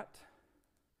of that.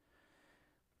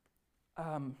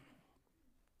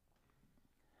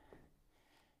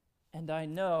 And I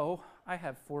know I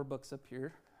have 4 books up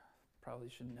here. Probably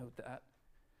should note that.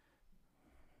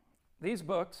 These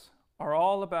books are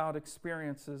all about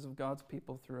experiences of God's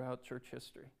people throughout church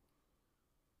history,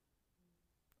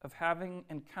 of having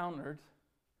encountered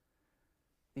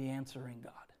the answering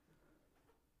God.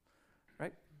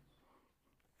 Right?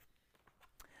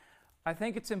 I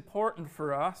think it's important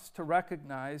for us to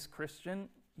recognize, Christian,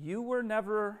 you were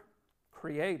never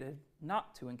created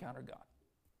not to encounter God.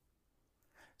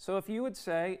 So if you would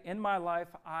say, in my life,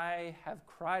 I have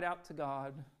cried out to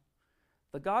God,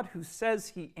 the God who says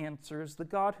he answers, the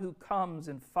God who comes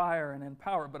in fire and in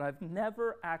power, but I've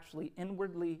never actually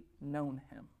inwardly known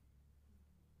him.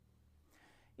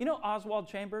 You know Oswald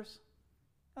Chambers?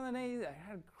 And then he had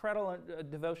an incredible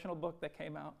devotional book that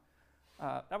came out.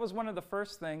 That was one of the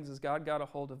first things, as God got a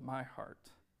hold of my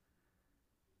heart.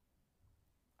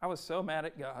 I was so mad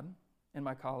at God in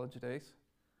my college days,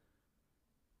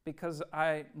 because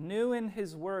I knew in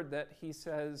his word that he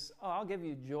says, I'll give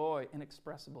you joy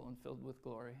inexpressible and filled with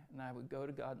glory. And I would go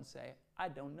to God and say, I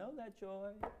don't know that joy.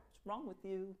 What's wrong with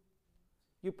you?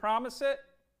 You promise it,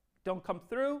 don't come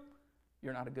through,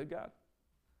 you're not a good God.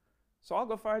 So I'll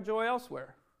go find joy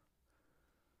elsewhere.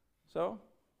 So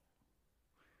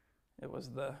it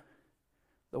was the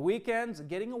weekends of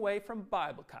getting away from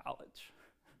Bible college.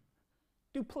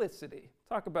 Duplicity.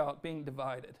 Talk about being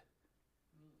divided.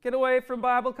 Get away from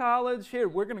Bible college. Here,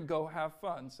 we're going to go have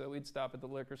fun. So we'd stop at the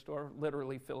liquor store,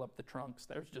 literally fill up the trunks.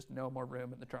 There's just no more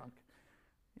room in the trunk.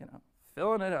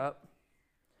 Filling it up.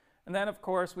 And then, of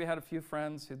course, we had a few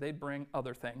friends who they'd bring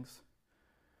other things.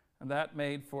 And that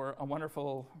made for a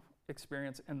wonderful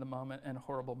experience in the moment and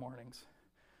horrible mornings.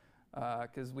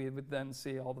 Because we would then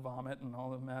see all the vomit and all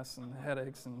the mess and the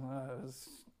headaches, and it was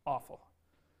awful.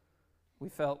 We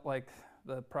felt like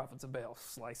the prophets of Baal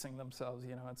slicing themselves.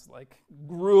 It's like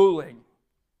grueling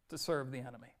to serve the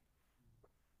enemy.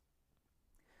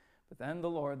 But then the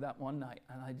Lord that one night,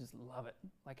 and I just love it,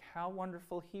 like how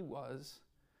wonderful he was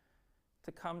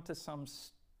to come to some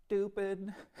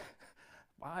stupid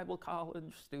Bible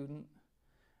college student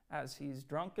as he's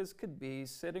drunk as could be,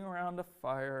 sitting around a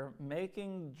fire,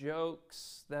 making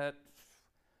jokes that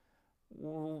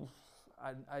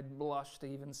I'd blush to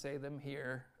even say them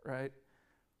here, right?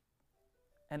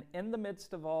 And in the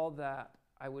midst of all that,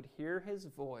 I would hear his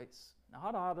voice,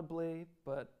 not audibly,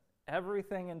 but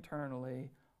everything internally.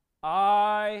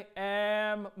 I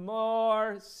am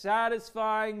more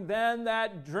satisfying than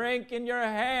that drink in your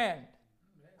hand.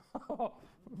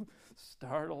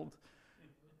 Startled.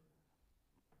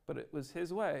 But it was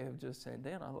his way of just saying,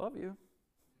 Dan, I love you.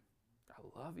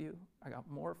 I love you. I got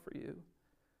more for you.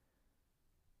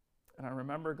 And I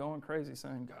remember going crazy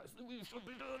saying, guys, we shouldn't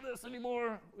be doing this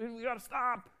anymore. We got to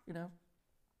stop, you know.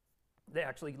 They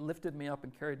actually lifted me up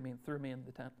and carried me and threw me in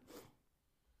the tent.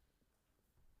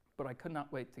 But I could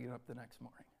not wait to get up the next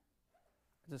morning.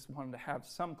 I just wanted to have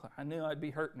some clarity. I knew I'd be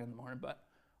hurting in the morning, but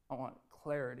I want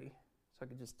clarity so I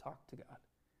could just talk to God.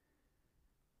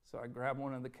 So I grab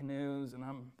one of the canoes, and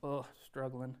I'm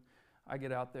struggling. I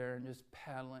get out there and just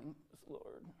paddling.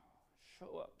 Lord,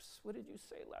 show up. What did you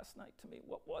say last night to me?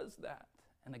 What was that?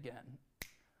 And again,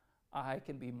 I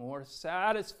can be more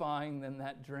satisfying than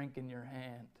that drink in your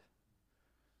hand.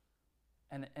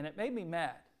 And it made me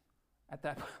mad at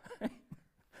that point.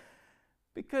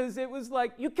 Because it was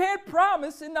like, you can't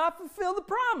promise and not fulfill the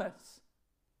promise.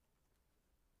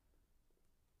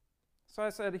 So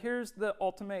I said, here's the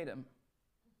ultimatum.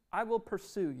 I will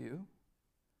pursue you,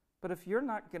 but if you're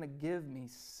not going to give me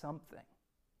something,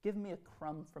 give me a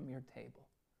crumb from your table.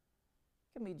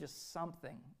 Give me just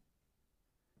something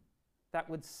that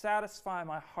would satisfy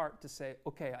my heart to say,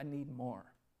 okay, I need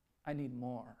more. I need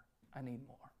more. I need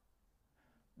more.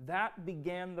 That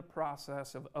began the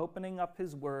process of opening up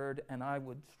his word, and I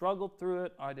would struggle through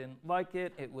it. I didn't like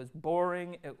it. It was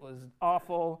boring. It was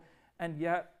awful. And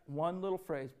yet, one little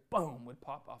phrase, boom, would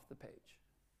pop off the page.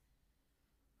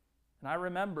 And I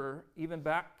remember, even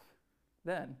back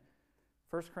then,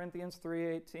 1 Corinthians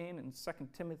 3:18 and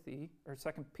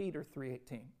 2 Peter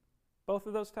 3:18. Both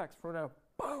of those texts were now,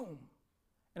 boom.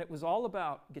 And it was all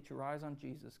about, get your eyes on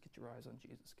Jesus, get your eyes on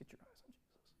Jesus, get your eyes on Jesus.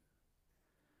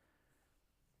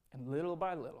 And little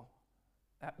by little,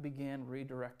 that began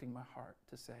redirecting my heart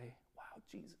to say, wow,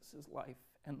 Jesus is life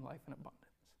and life in abundance.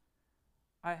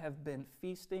 I have been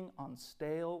feasting on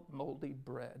stale, moldy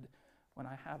bread when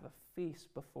I have a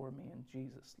feast before me in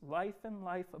Jesus. Life and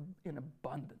life in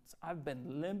abundance. I've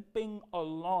been limping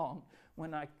along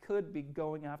when I could be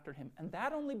going after him. And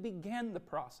that only began the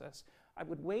process. I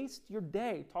would waste your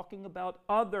day talking about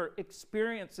other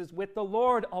experiences with the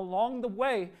Lord along the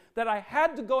way that I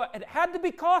had to go. It had to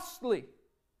be costly.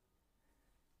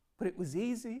 But it was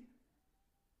easy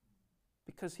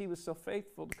because he was so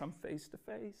faithful to come face to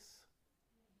face.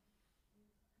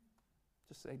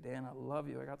 Just say, Dan, I love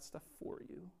you. I got stuff for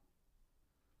you.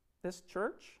 This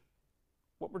church,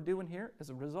 what we're doing here is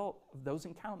a result of those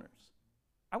encounters.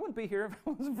 I wouldn't be here if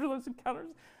it wasn't for those encounters.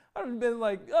 I would have been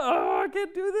like, oh, I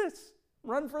can't do this.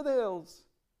 Run for the hills.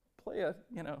 Play a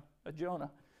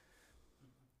Jonah.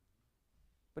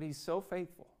 But he's so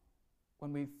faithful.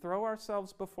 When we throw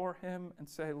ourselves before him and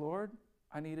say, Lord,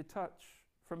 I need a touch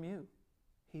from you.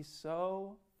 He's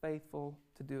so faithful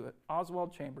to do it.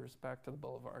 Oswald Chambers, back to the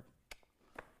Boulevard.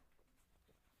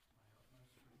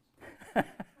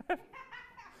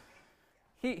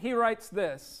 He writes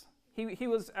this. He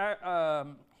was a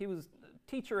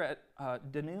teacher at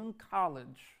Dunoon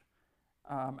College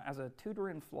as a tutor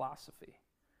in philosophy.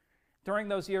 During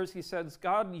those years, he says,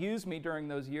 God used me during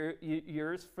those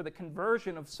years for the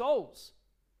conversion of souls.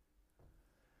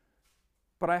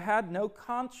 But I had no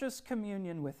conscious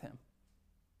communion with him.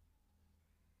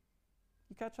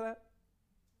 You catch that?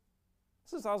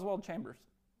 This is Oswald Chambers.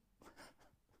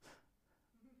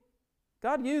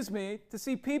 God used me to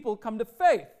see people come to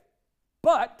faith,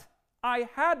 but I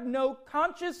had no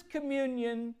conscious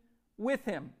communion with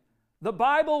him. The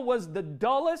Bible was the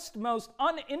dullest, most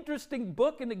uninteresting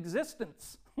book in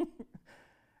existence.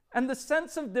 And the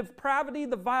sense of depravity,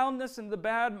 the vileness, and the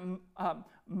bad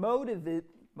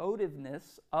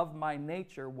motiveness of my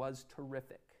nature was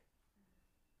terrific.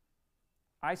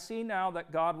 I see now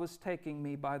that God was taking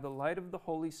me by the light of the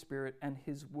Holy Spirit and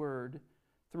his word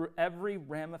through every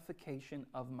ramification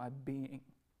of my being.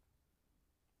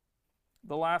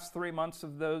 The last 3 months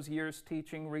of those years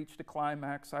teaching reached a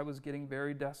climax. I was getting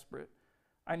very desperate.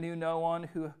 I knew no one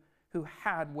who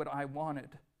had what I wanted.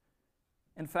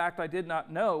 In fact, I did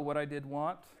not know what I did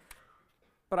want,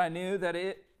 but I knew that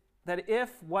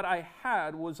if what I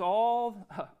had was all,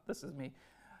 this is me,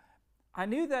 I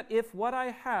knew that if what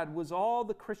I had was all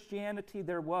the Christianity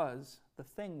there was, the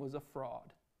thing was a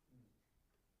fraud.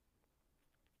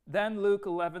 Then Luke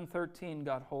 11:13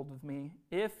 got hold of me.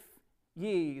 If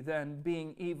ye then,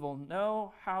 being evil,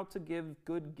 know how to give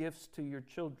good gifts to your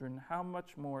children, how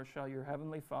much more shall your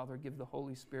heavenly Father give the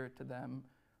Holy Spirit to them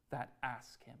that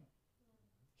ask him?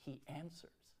 He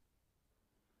answers.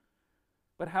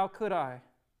 But how could I,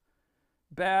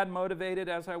 bad motivated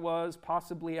as I was,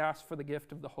 possibly asked for the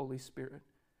gift of the Holy Spirit.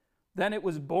 Then it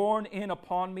was borne in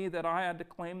upon me that I had to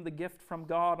claim the gift from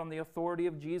God on the authority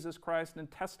of Jesus Christ and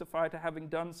testify to having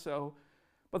done so.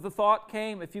 But the thought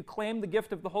came, if you claim the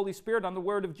gift of the Holy Spirit on the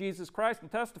word of Jesus Christ and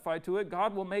testify to it,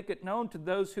 God will make it known to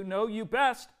those who know you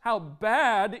best how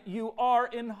bad you are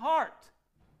in heart.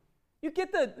 You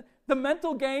get the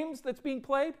mental games that's being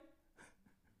played?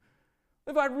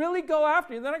 If I really go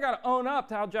after you, then I got to own up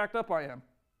to how jacked up I am.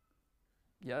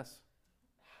 Yes.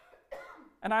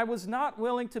 And I was not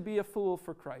willing to be a fool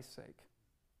for Christ's sake.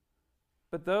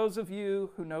 But those of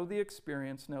you who know the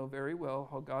experience know very well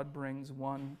how God brings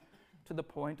one to the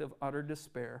point of utter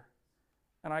despair.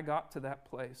 And I got to that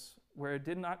place where I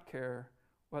did not care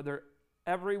whether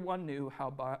everyone knew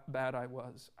how bad I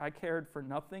was. I cared for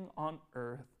nothing on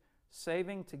earth,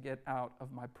 saving to get out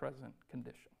of my present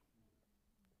condition.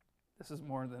 This is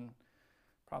more than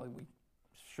probably we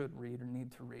should read or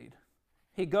need to read.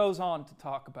 He goes on to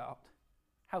talk about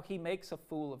how he makes a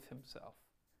fool of himself,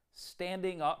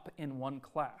 standing up in one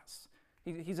class.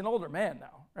 He's an older man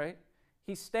now, right?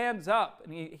 He stands up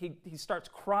and he starts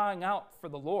crying out for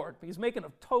the Lord. He's making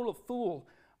a total fool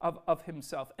of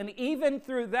himself. And even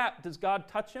through that, does God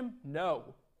touch him?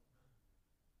 No.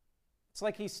 It's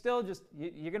like he's still just,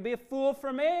 you're going to be a fool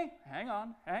for me? Hang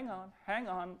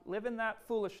on. Live in that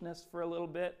foolishness for a little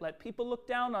bit. Let people look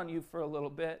down on you for a little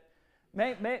bit.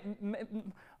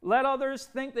 Let others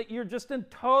think that you're just a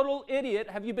total idiot.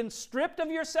 Have you been stripped of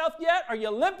yourself yet? Are you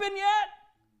limping yet?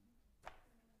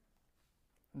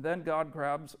 And then God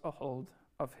grabs a hold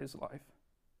of his life.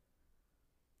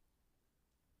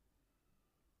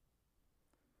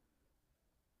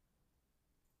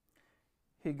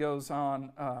 He goes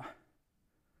on.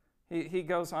 He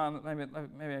goes on.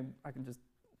 Maybe I can just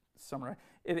summarize.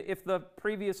 If the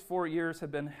previous 4 years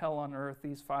have been hell on earth,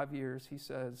 these 5 years, he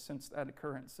says, since that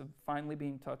occurrence of finally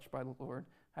being touched by the Lord,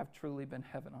 have truly been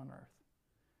heaven on earth.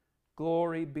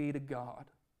 Glory be to God.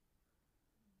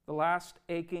 The last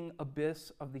aching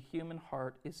abyss of the human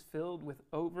heart is filled with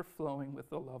overflowing with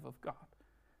the love of God.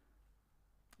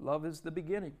 Love is the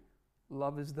beginning.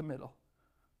 Love is the middle.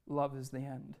 Love is the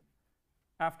end.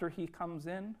 After he comes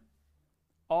in,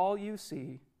 all you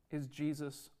see is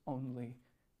Jesus only,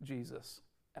 Jesus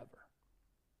ever.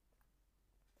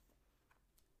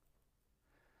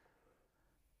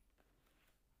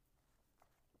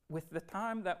 With the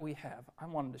time that we have, I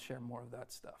wanted to share more of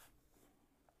that stuff.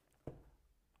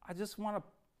 I just want to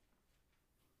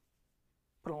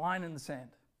put a line in the sand.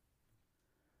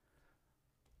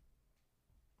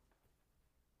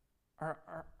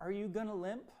 Are you going to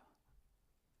limp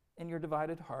in your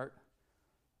divided heart?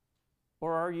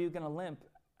 Or are you going to limp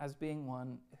as being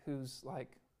one who's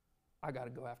like, I got to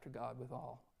go after God with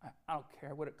all. I don't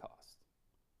care what it costs.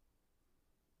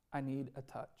 I need a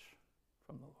touch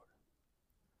from the Lord.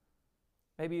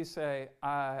 Maybe you say,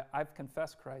 I've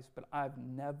confessed Christ, but I've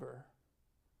never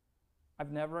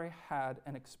had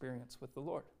an experience with the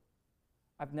Lord.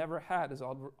 I've never had, as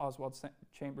Oswald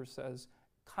Chambers says,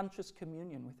 conscious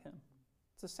communion with him.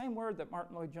 It's the same word that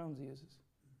Martin Lloyd-Jones uses.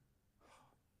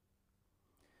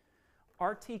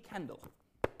 R.T. Kendall,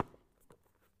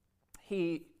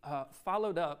 he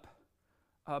followed up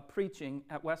preaching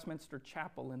at Westminster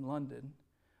Chapel in London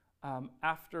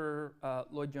after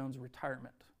Lloyd-Jones'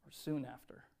 retirement, or soon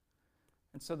after.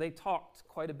 And so they talked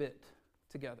quite a bit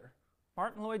together.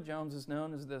 Martin Lloyd-Jones is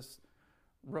known as this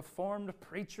reformed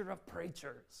preacher of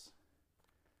preachers.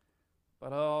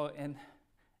 But and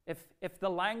if the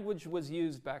language was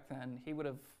used back then, he would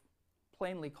have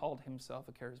plainly called himself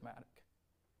a charismatic.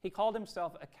 He called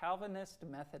himself a Calvinist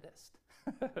Methodist,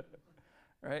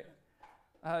 right?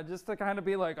 Just to kind of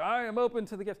be like, I am open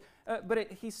to the gift.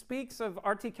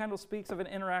 R.T. Kendall speaks of an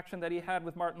interaction that he had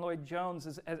with Martin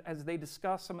Lloyd-Jones as they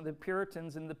discuss some of the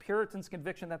Puritans and the Puritans'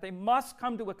 conviction that they must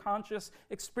come to a conscious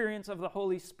experience of the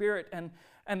Holy Spirit.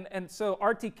 And so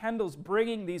R.T. Kendall's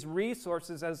bringing these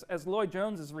resources as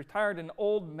Lloyd-Jones is retired, an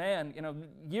old man,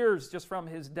 years just from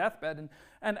his deathbed.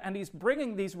 And he's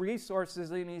bringing these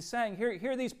resources and he's saying, here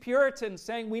are these Puritans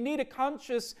saying we need a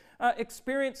conscious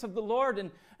experience of the Lord.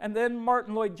 And then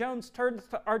Martin Lloyd-Jones turns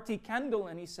to R.T. Kendall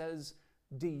and he says,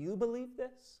 do you believe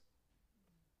this?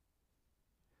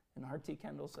 And R.T.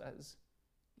 Kendall says,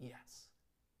 yes.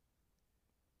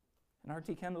 And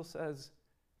R.T. Kendall says,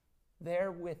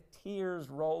 there with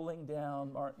tears rolling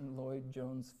down Martin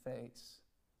Lloyd-Jones' face,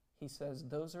 he says,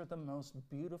 those are the most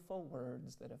beautiful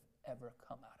words that have ever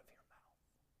come out of your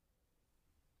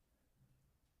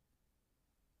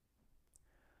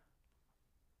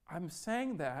mouth. I'm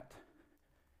saying that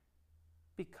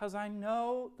because I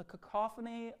know the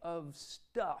cacophony of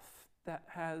stuff that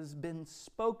has been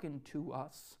spoken to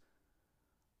us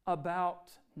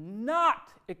about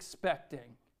not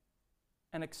expecting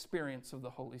an experience of the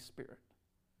Holy Spirit.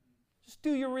 Just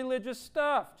do your religious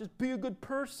stuff. Just be a good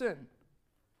person.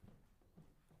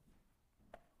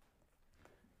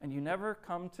 And you never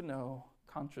come to know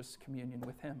conscious communion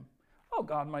with Him. Oh,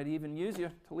 God might even use you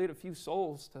to lead a few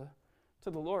souls to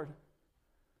the Lord.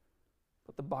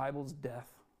 But the Bible's death.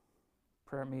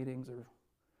 Prayer meetings are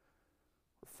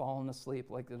falling asleep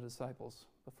like the disciples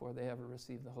before they ever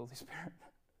received the Holy Spirit.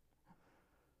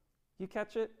 You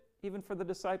catch it? Even for the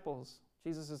disciples.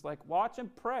 Jesus is like, watch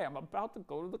and pray. I'm about to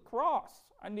go to the cross.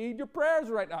 I need your prayers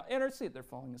right now. Intercede. They're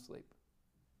falling asleep.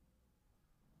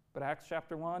 But Acts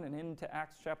chapter 1 and into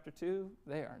Acts chapter 2,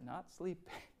 they are not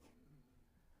sleeping.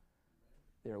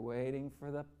 They're waiting for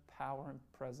the power and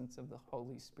presence of the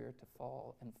Holy Spirit to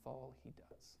fall, and fall He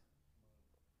does.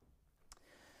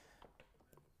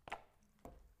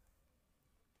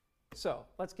 So,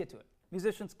 let's get to it.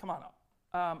 Musicians, come on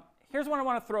up. Here's what I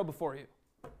want to throw before you.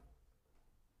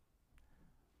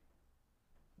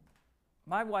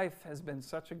 My wife has been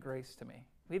such a grace to me.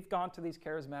 We've gone to these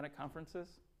charismatic conferences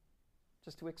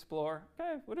just to explore,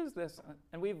 okay, what is this?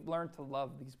 And we've learned to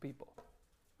love these people.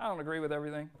 I don't agree with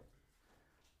everything,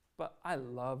 but I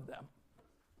love them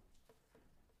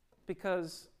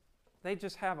because they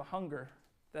just have a hunger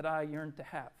that I yearn to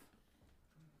have.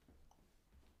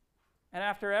 And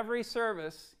after every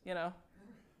service, you know,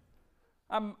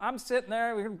 I'm sitting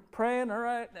there, we're praying, all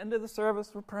right, end of the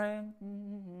service, we're praying.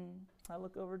 I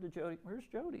look over to Jody. Where's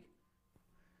Jody?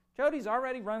 Jody's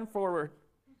already run forward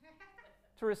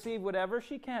to receive whatever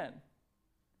she can.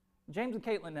 James and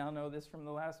Caitlin now know this from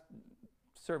the last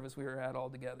service we were at all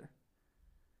together.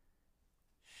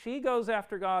 She goes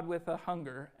after God with a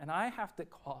hunger, and I have to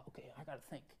call, okay, I got to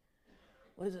think.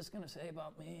 What is this going to say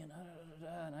about me?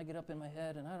 And I get up in my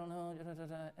head, and I don't know.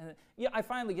 And yeah, I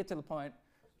finally get to the point.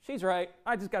 She's right.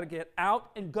 I just got to get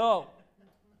out and go.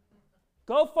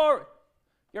 Go forward.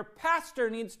 Your pastor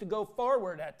needs to go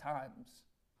forward at times.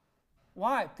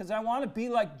 Why? Because I want to be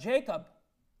like Jacob.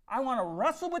 I want to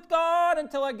wrestle with God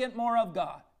until I get more of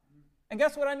God. And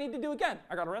guess what I need to do again?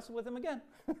 I got to wrestle with Him again.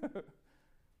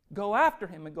 Go after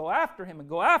Him and go after Him and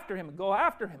go after Him and go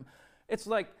after Him. It's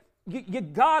like you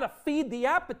got to feed the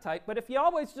appetite. But if you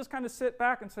always just kind of sit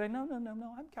back and say, no,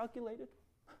 I'm calculated.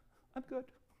 I'm good.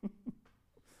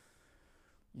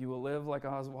 You will live like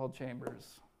Oswald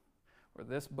Chambers, where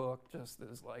this book just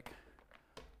is like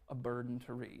a burden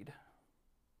to read.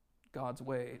 God's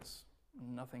ways,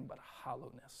 nothing but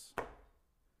hollowness.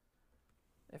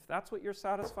 If that's what you're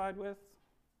satisfied with,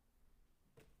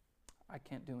 I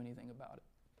can't do anything about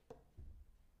it.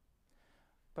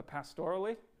 But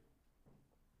pastorally,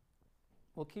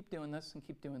 we'll keep doing this and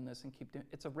keep doing this and keep doing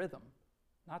it. It's a rhythm,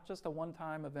 not just a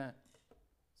one-time event.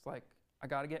 It's like, I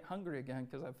got to get hungry again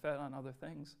because I've fed on other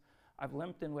things. I've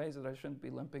limped in ways that I shouldn't be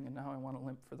limping, and now I want to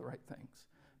limp for the right things.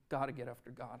 Got to get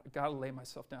after God. I got to lay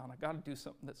myself down. I got to do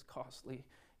something that's costly,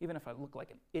 even if I look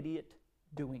like an idiot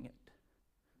doing it.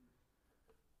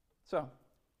 So,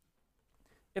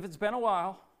 if it's been a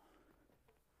while,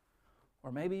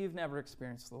 or maybe you've never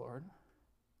experienced the Lord,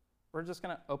 we're just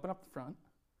going to open up the front.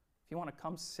 If you want to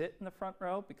come sit in the front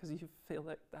row because you feel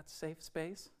that that's safe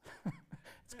space,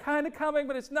 it's kind of coming,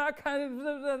 but it's not kind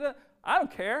of, I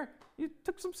don't care. You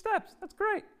took some steps. That's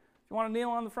great. If you want to kneel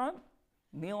on the front,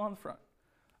 kneel on the front.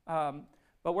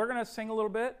 But we're going to sing a little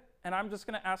bit, and I'm just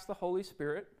going to ask the Holy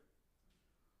Spirit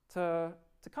to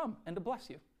come and to bless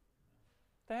you.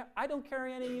 I don't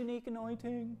carry any unique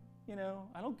anointing, you know.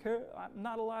 I don't care. I'm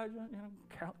not Elijah, you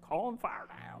know, calling fire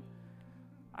down.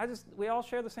 We all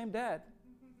share the same dad.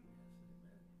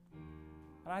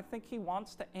 And I think He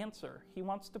wants to answer. He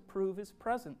wants to prove His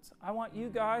presence. I want you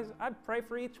guys, I pray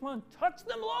for each one. Touch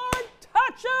them, Lord.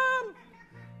 Touch them.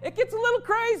 It gets a little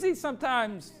crazy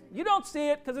sometimes. You don't see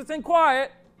it because it's in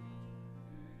quiet.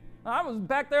 I was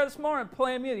back there this morning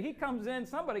playing music. He comes in.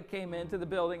 Somebody came into the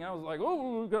building. I was like,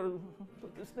 oh, we've got to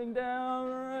put this thing down.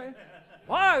 All right.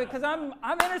 Why? Because I'm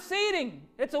interceding.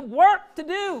 It's a work to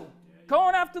do.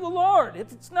 Going after the Lord.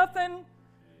 It's nothing.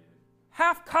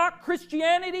 Half-cocked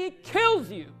Christianity kills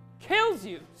you. Kills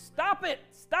you. Stop it.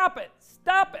 Stop it.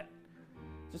 Stop it.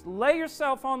 Just lay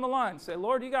yourself on the line. Say,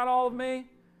 Lord, you got all of me.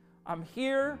 I'm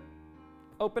here.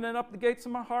 Opening up the gates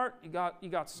of my heart. You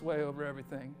got sway over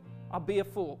everything. I'll be a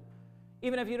fool.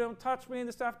 Even if you don't touch me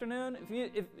this afternoon,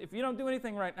 if you don't do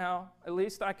anything right now, at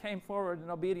least I came forward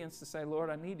in obedience to say, Lord,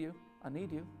 I need you. I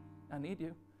need you. I need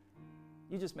you.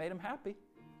 You just made Him happy.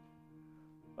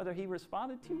 Whether He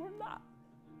responded to you or not.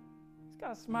 He's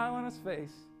got a smile on His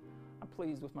face. I'm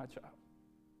pleased with my child.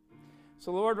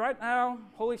 So, Lord, right now,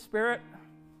 Holy Spirit,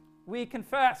 we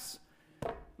confess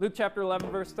Luke chapter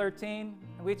 11, verse 13,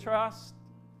 and we trust,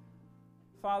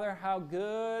 Father, how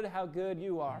good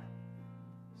you are.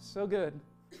 So good.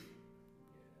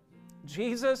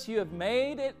 Jesus, you have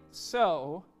made it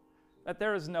so that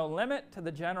there is no limit to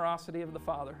the generosity of the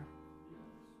Father.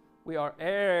 We are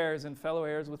heirs and fellow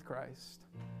heirs with Christ.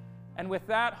 And with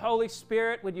that, Holy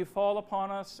Spirit, would you fall upon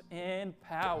us in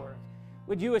power?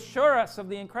 Would you assure us of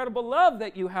the incredible love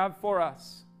that you have for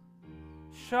us?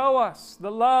 Show us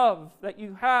the love that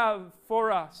you have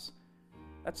for us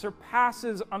that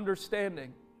surpasses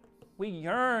understanding. We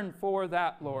yearn for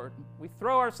that, Lord. We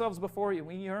throw ourselves before you.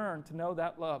 We yearn to know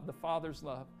that love, the Father's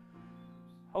love.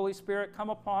 Holy Spirit, come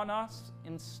upon us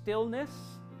in stillness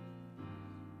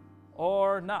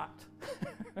or not.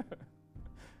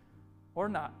 Or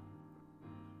not.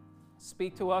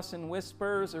 Speak to us in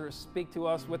whispers or speak to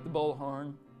us with the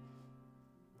bullhorn.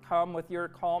 Come with your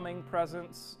calming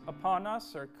presence upon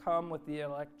us or come with the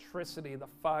electricity, the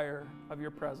fire of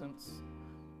your presence.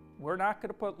 We're not going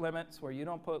to put limits where you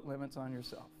don't put limits on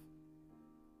yourself.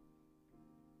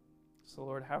 So,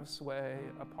 Lord, have sway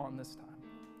upon this time.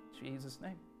 In Jesus'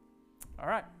 name. All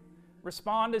right.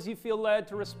 Respond as you feel led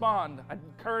to respond. I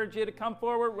encourage you to come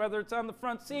forward, whether it's on the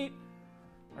front seat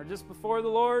or just before the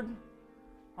Lord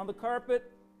on the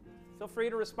carpet. Feel free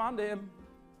to respond to Him.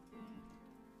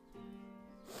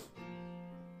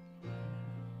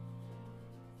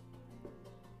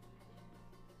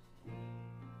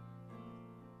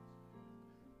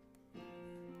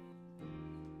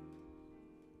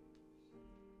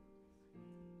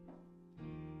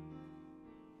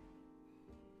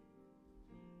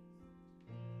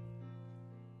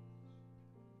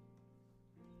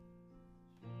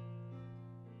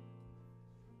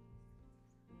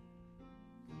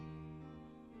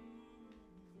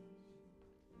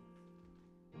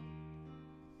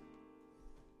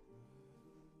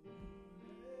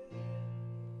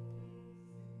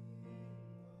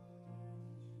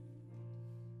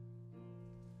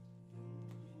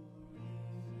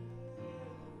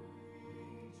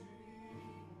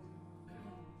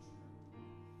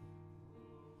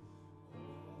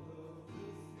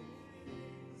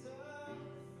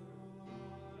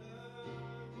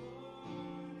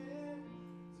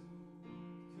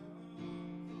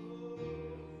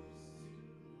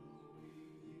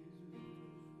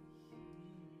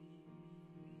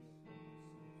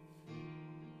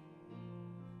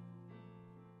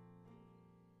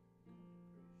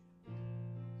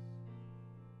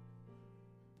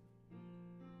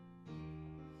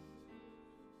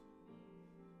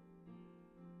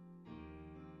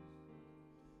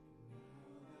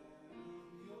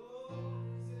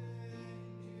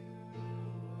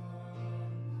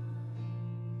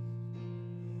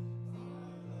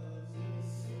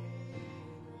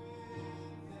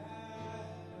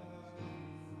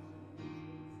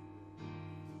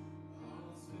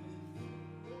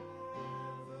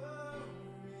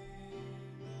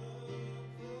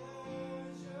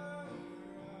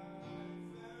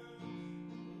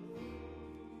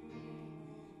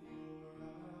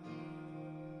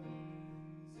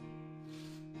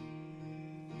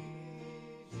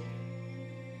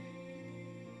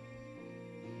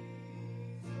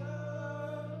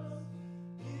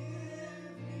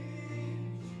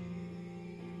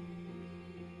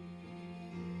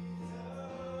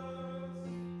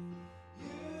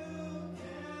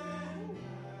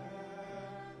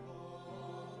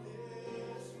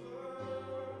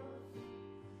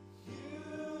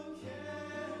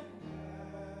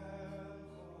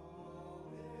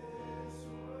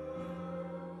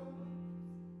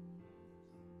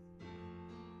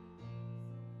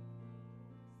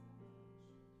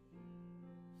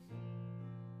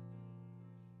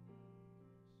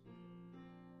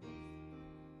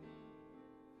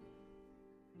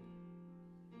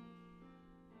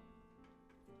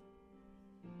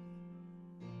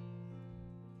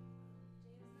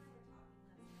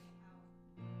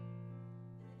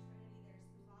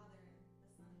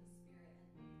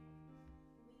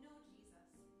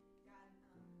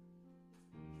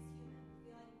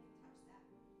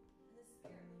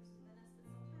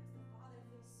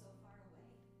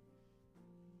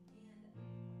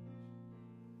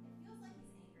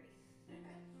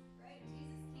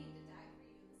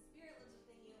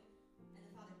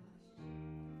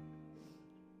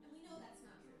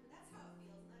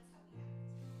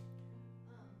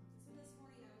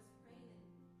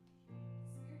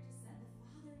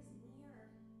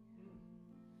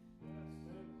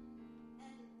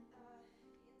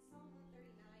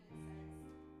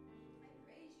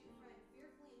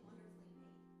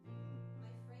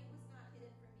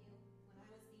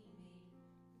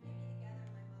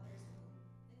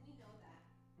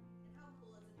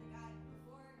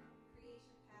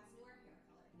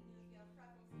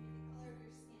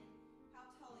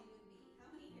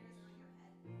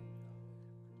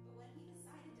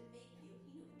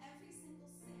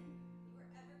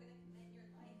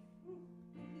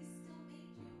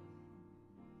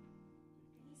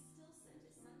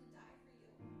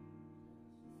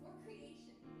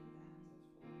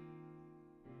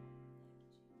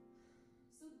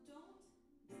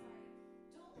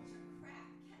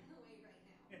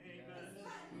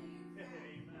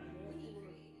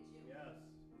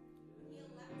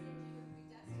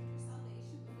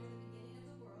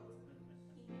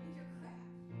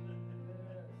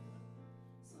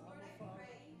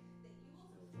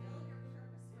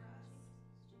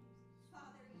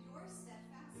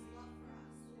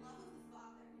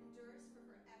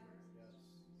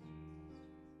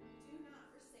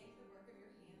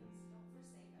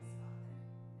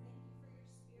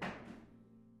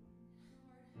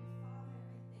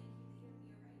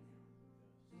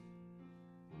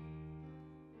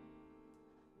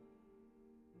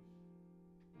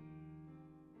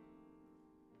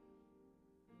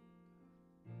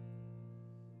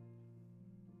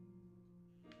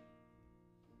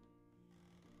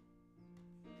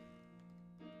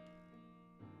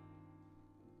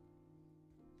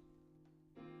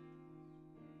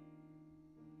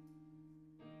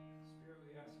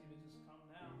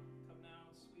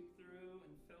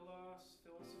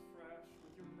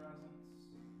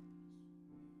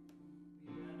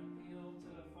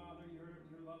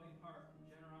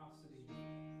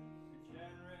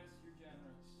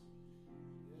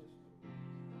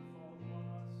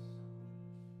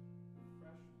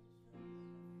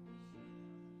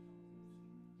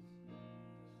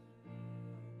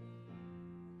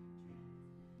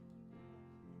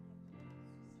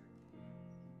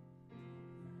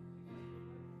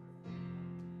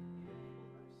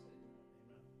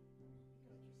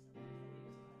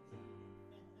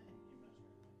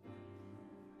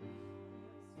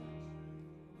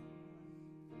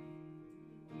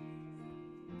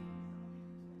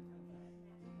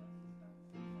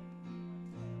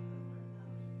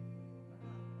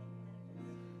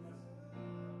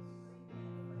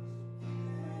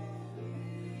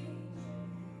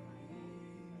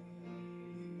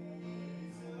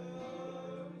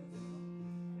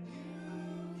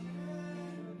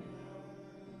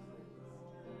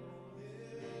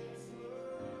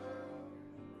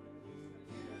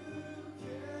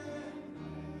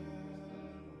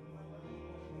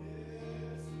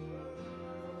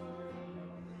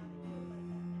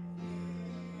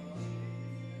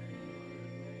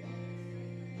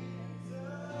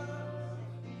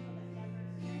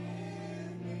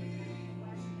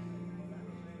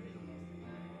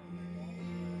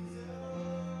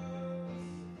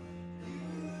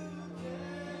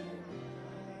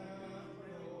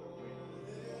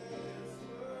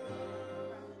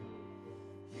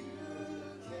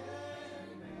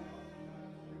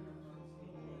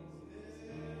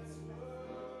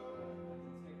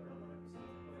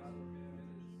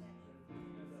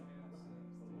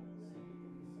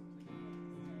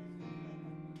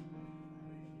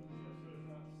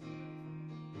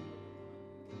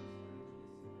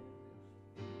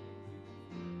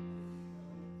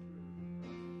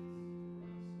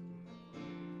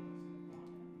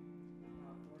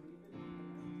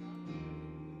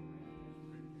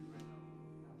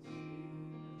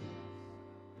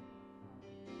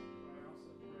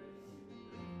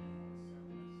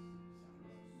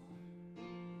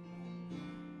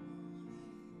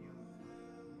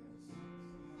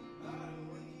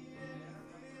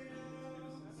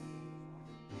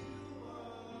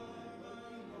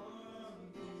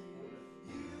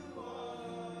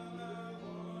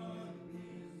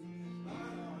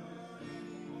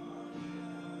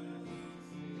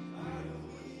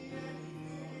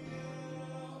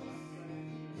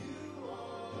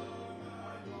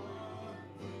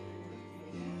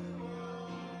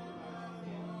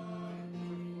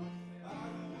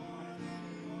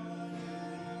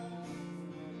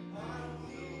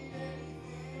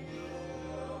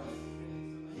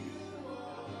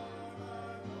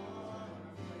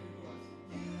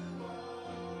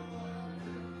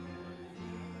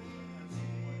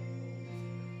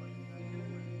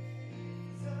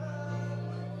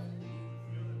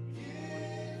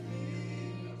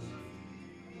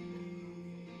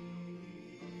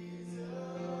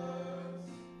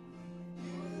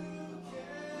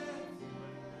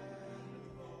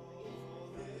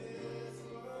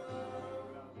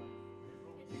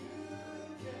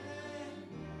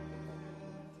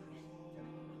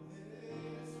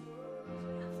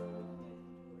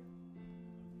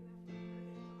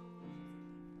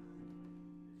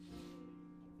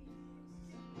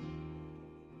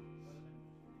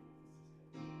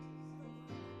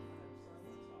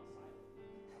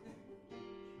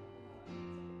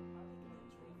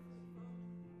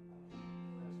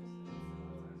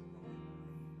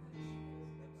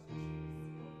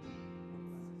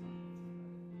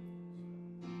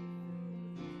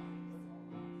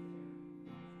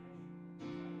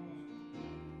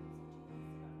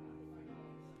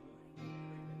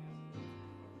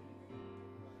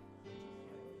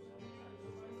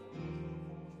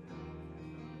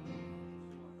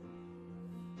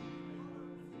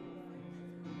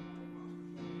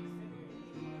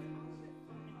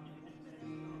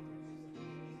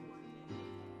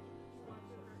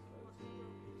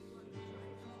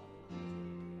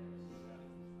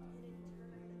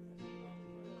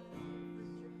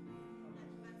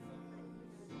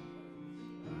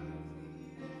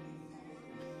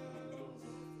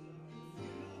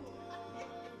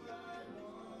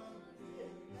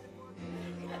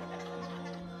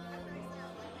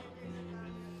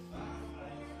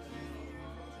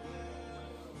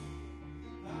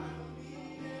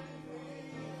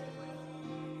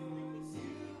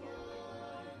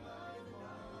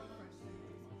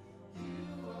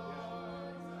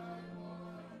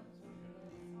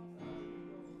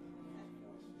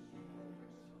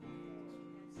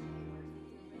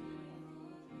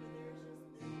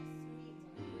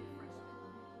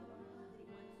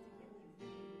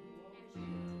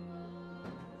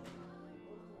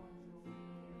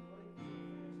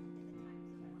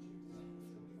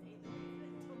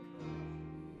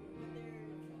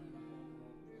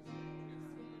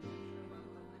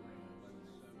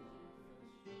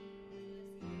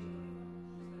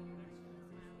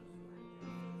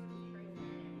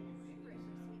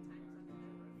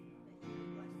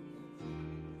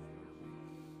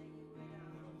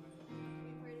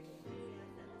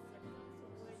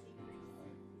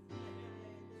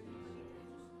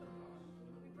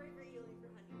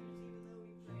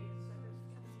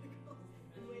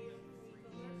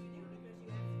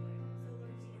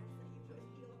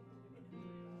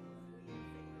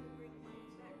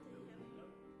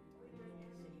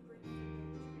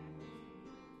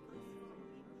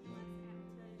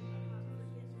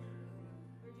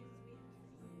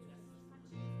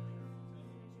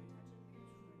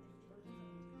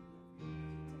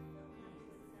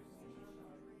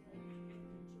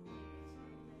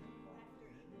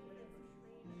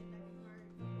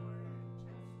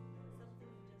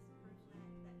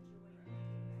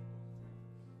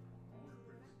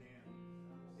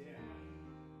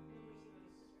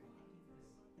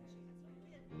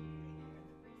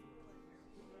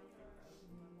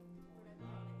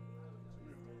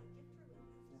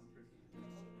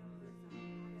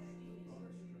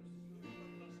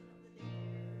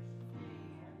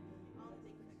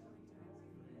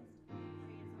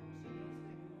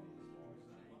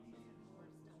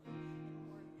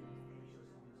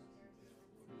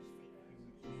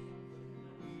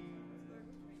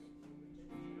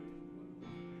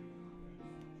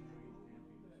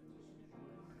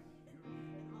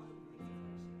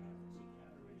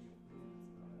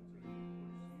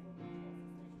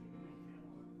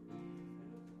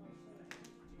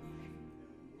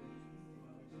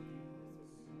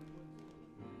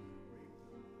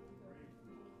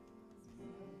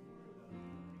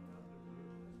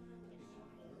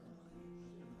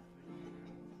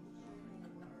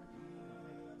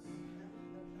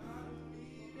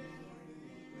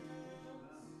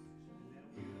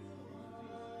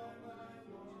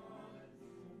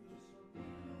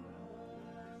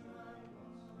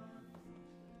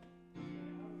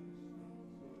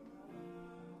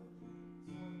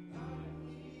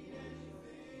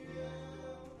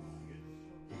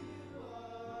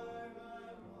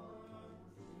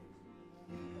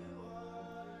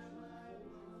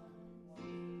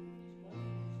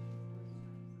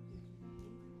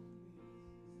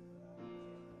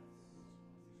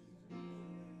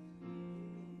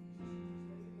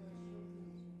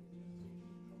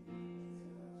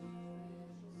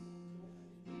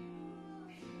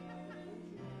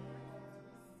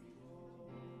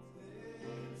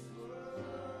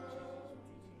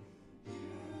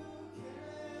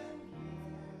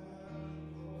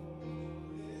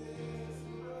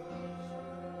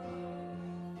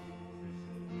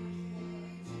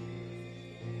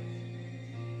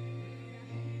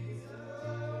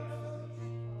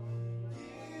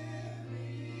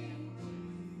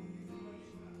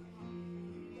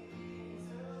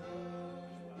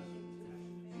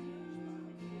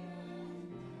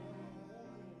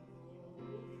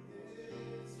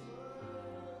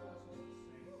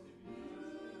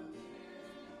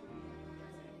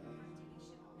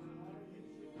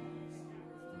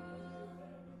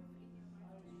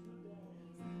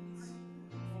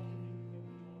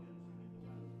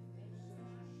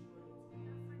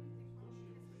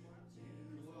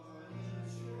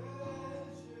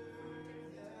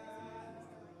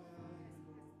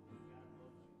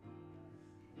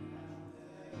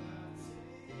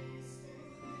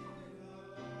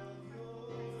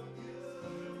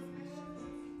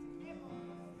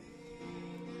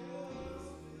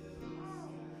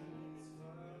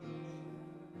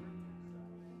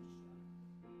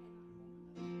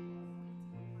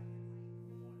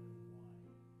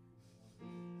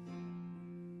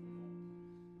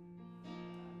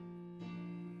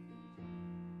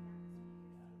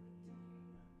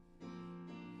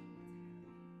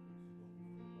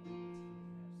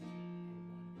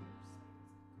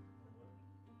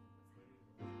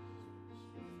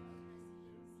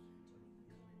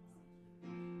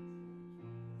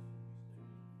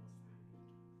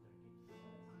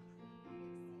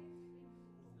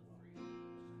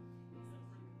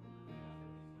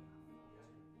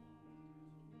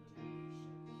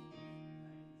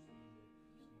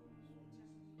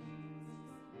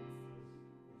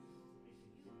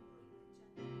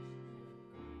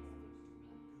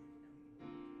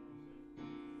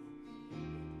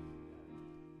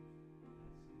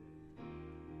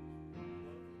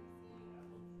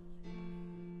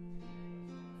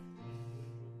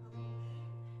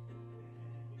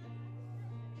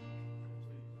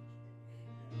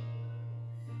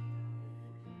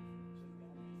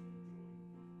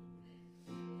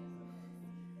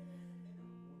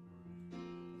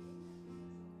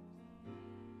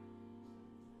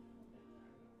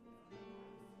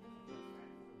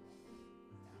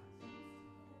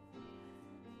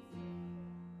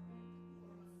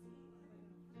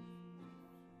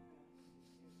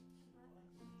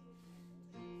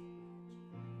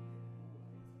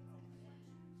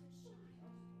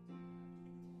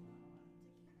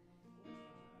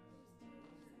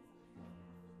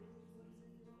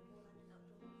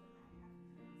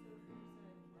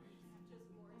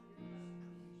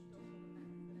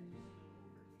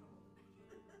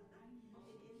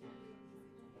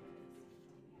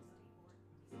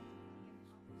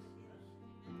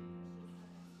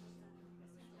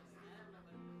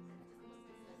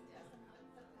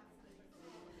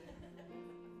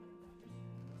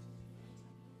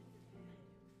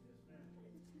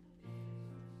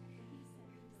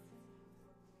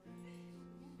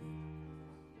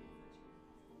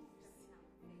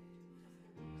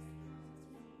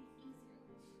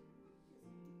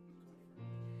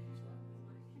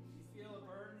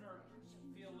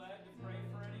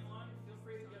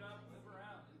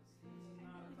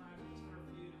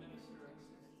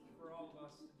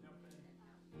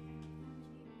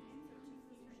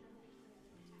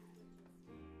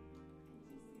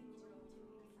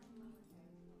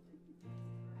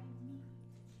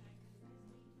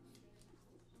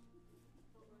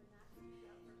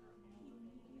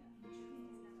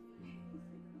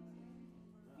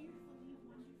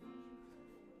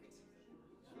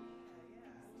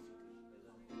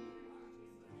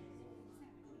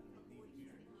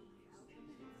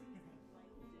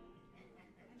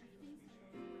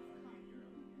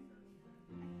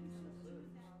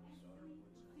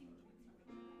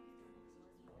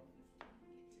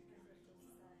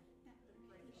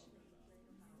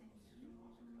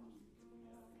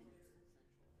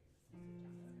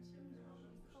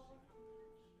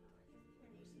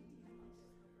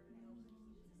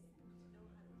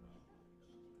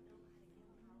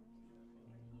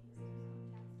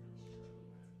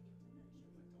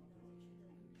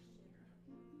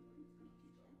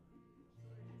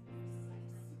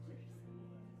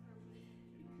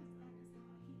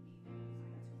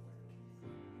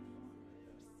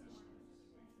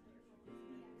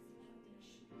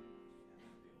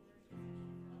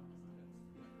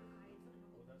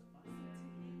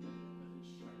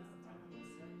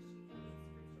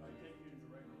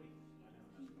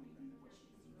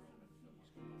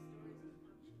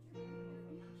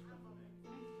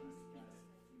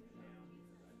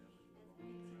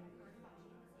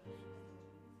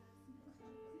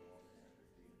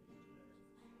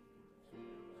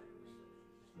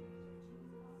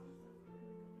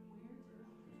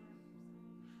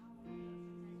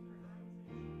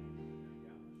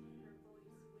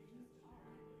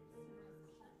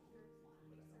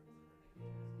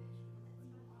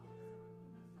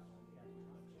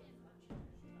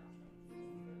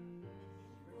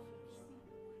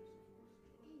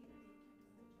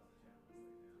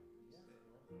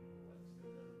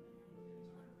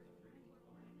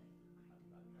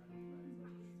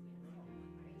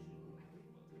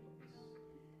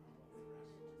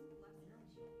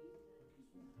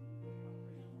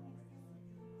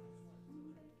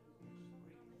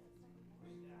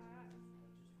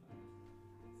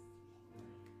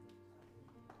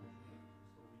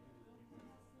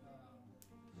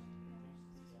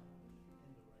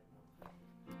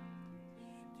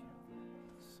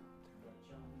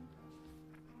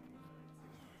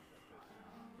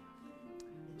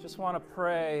 Just want to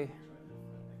pray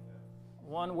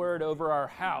one word over our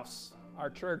house,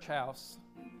 our church house.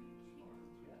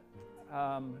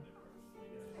 And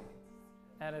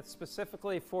it's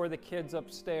specifically for the kids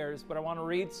upstairs, but I want to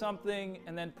read something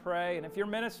and then pray. And if you're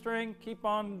ministering, keep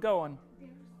on going.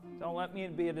 Don't let me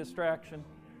be a distraction.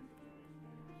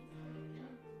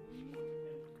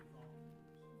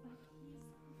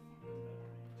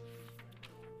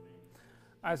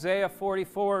 Isaiah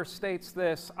 44 states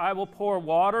this: I will pour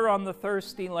water on the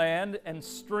thirsty land and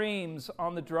streams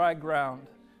on the dry ground.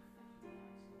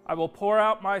 I will pour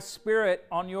out my spirit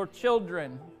on your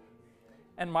children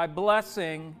and my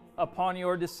blessing upon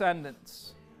your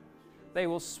descendants. They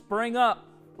will spring up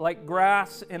like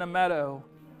grass in a meadow,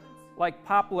 like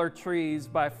poplar trees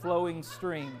by flowing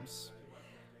streams.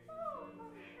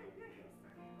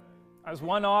 As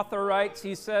one author writes,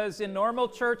 he says, in normal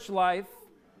church life,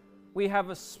 we have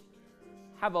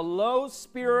a low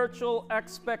spiritual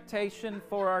expectation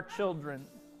for our children.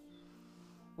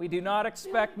 We do not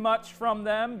expect much from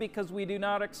them because we do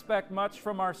not expect much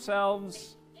from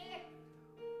ourselves.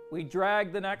 We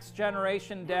drag the next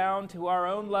generation down to our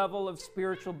own level of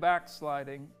spiritual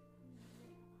backsliding.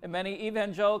 In many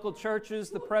evangelical churches,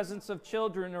 the presence of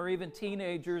children or even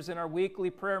teenagers in our weekly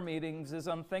prayer meetings is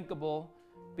unthinkable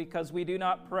because we do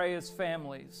not pray as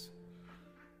families.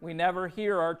 We never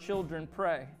hear our children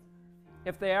pray.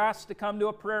 If they asked to come to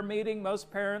a prayer meeting,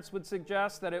 most parents would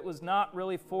suggest that it was not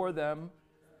really for them.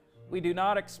 We do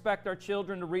not expect our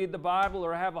children to read the Bible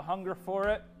or have a hunger for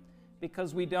it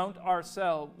because we don't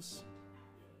ourselves.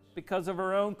 Because of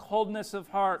our own coldness of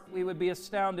heart, we would be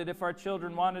astounded if our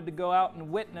children wanted to go out and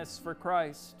witness for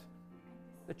Christ.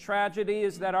 The tragedy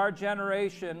is that our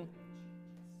generation,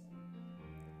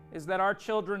 our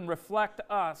children reflect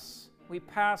us. We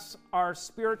pass our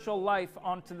spiritual life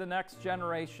on to the next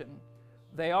generation.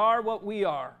 They are what we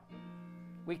are.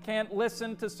 We can't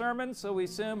listen to sermons, so we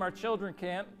assume our children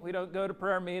can't. We don't go to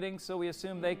prayer meetings, so we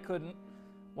assume they couldn't.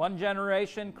 One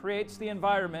generation creates the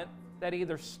environment that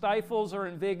either stifles or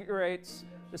invigorates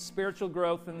the spiritual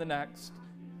growth in the next.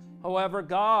 However,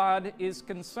 God is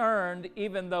concerned,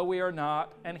 even though we are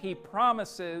not, and He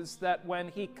promises that when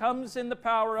He comes in the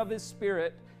power of His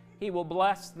Spirit, He will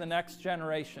bless the next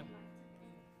generation.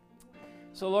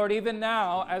 So, Lord, even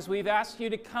now, as we've asked you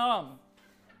to come,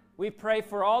 we pray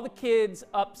for all the kids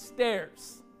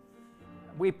upstairs.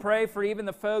 We pray for even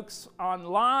the folks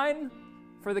online,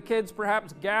 for the kids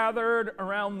perhaps gathered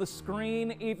around the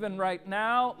screen even right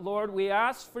now. Lord, we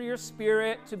ask for your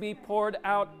Spirit to be poured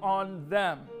out on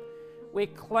them. We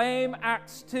claim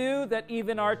Acts 2 that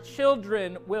even our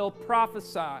children will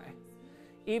prophesy.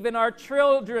 Even our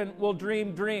children will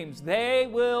dream dreams. They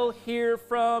will hear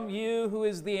from you, who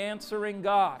is the answering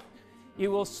God. You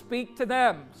will speak to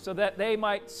them so that they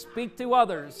might speak to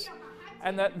others,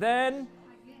 and that then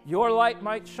your light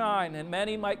might shine and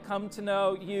many might come to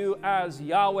know you as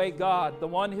Yahweh God, the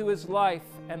one who is life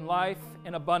and life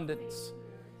in abundance.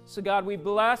 So God, we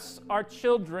bless our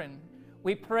children.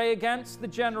 We pray against the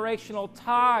generational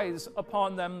ties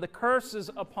upon them, the curses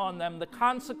upon them, the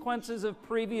consequences of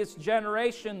previous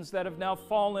generations that have now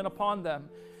fallen upon them.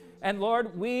 And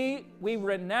Lord, we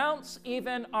renounce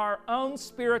even our own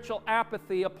spiritual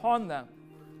apathy upon them.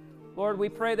 Lord, we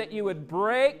pray that you would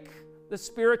break the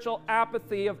spiritual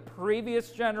apathy of previous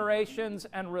generations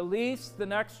and release the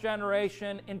next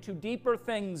generation into deeper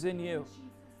things in you,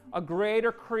 a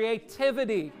greater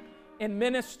creativity in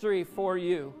ministry for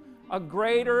you, a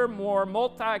greater, more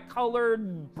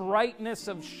multicolored brightness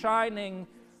of shining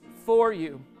for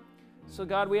you. So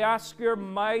God, we ask your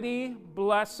mighty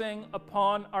blessing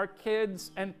upon our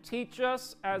kids and teach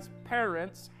us as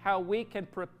parents how we can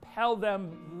propel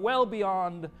them well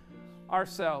beyond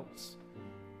ourselves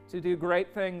to do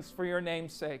great things for your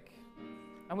name's sake.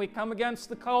 And we come against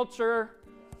the culture,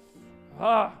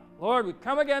 Lord, we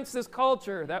come against this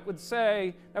culture that would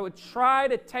try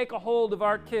to take a hold of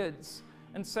our kids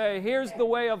and say, here's the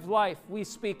way of life. We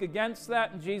speak against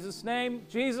that in Jesus' name.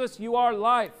 Jesus, you are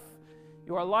life.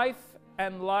 You are life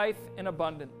and life in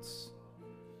abundance.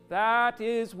 That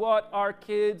is what our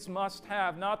kids must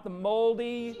have, not the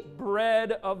moldy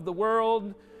bread of the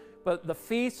world, but the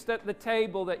feast at the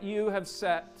table that you have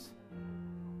set.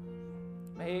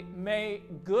 May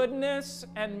goodness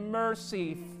and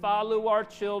mercy follow our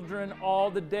children all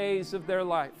the days of their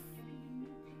life.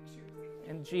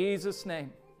 In Jesus'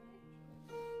 name.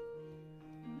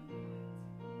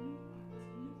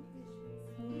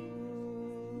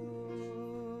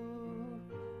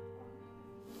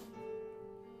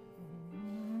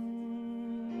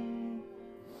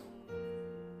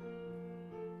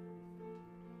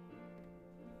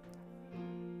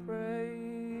 Praise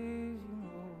you,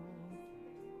 Lord.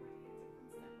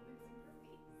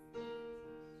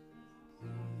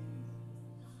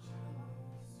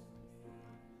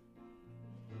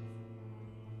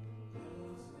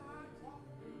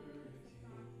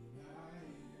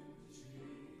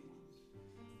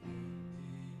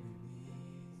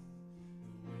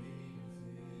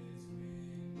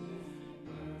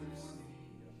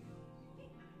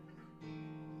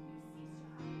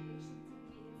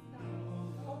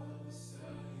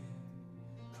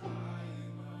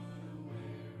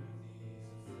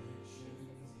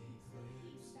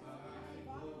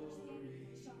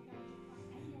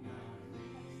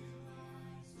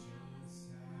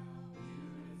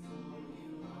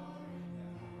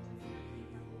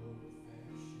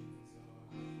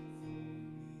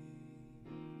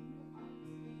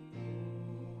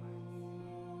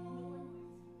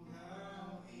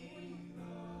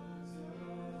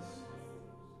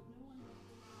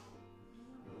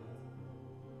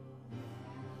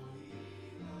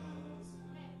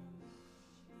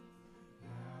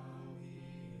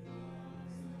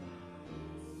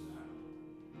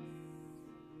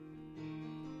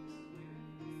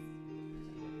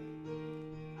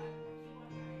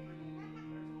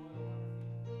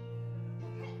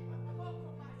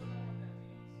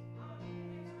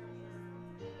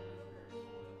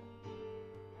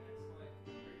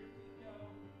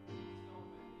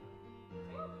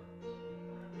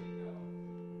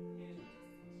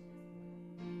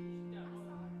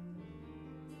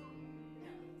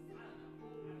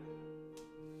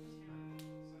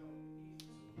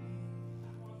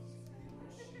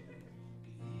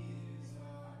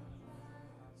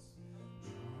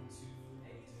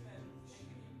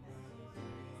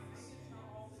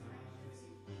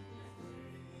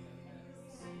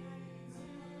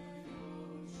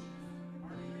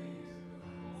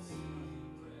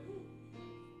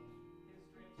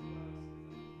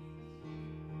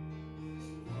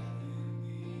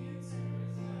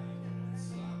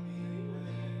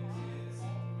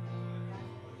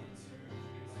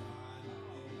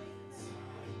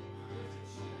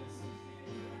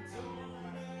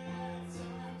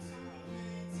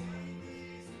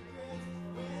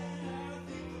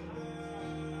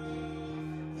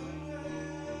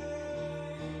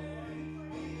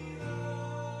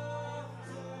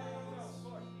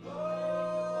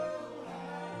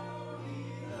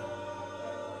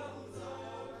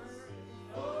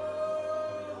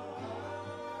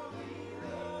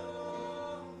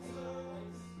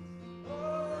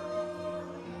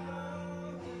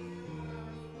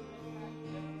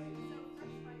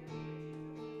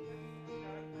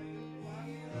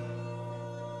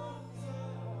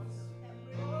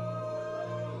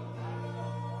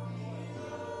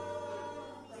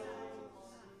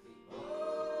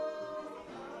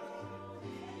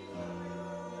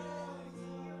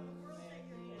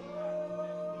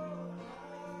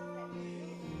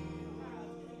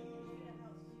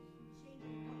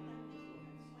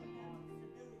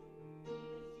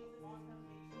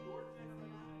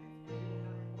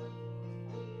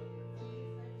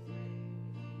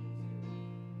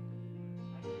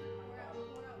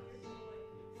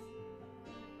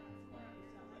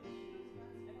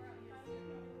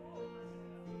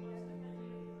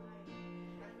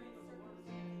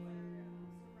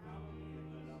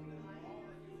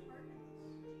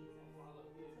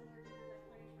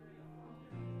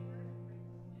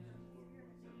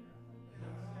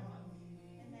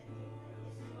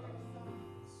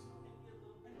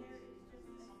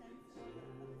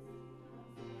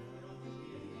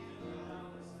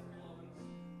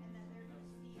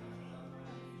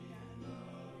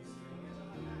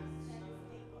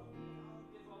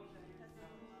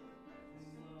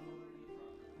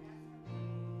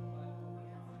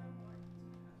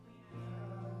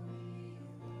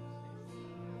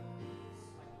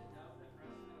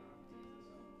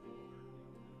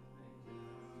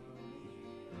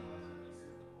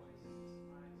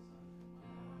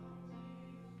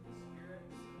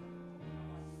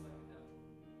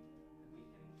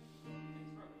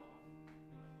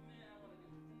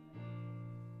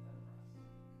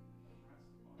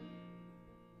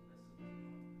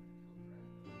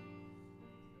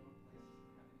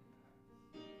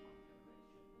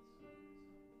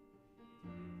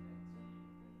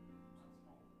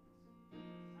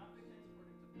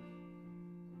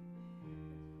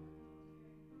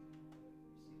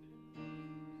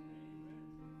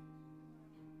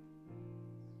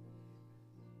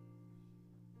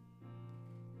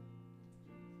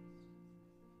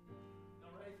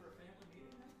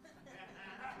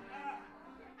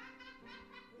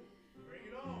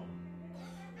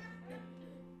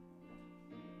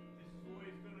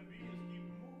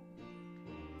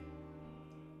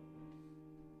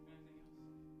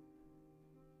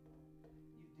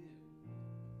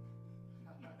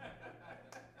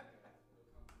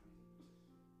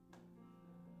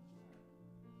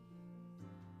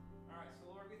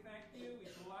 thank you.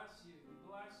 We bless you. We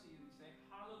bless you. We say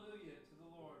hallelujah to the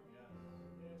Lord. Yes.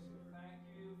 Yes, we thank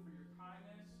you for your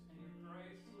kindness and your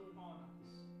grace upon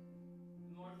us.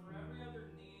 And Lord, for every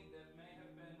other need that may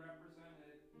have been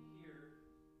represented here,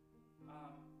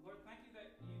 Lord, thank you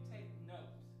that you take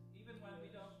note, even when we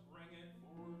don't bring it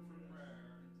forward for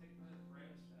prayer and take the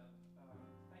brave step.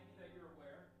 Thank you that you're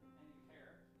aware and you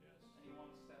care, Yes. and you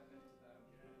want to step into them.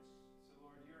 Yes. So,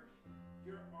 Lord,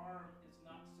 your arm is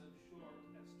not so short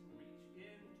as to reach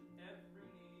into every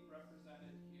need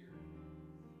represented here.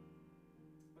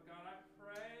 But God, I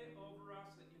pray over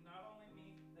us that you not only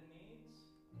meet the needs,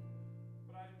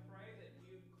 but I pray that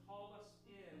you call us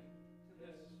in to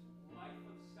this life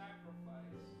of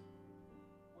sacrifice,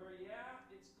 where, yeah,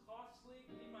 it's costly.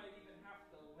 We might even have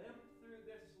to limp through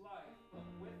this life, but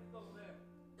with the limp,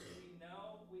 we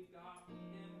know we got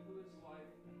him who is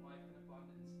life and life in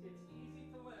abundance. It's easy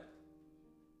to limp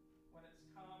when it's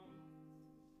come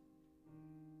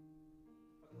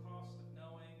at the cost of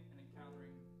knowing and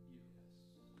encountering you.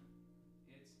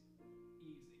 It's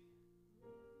easy. So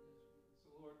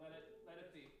Lord, let it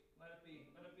be. Let it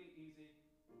be easy.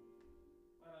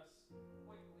 Let us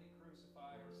quickly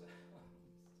crucify ourselves.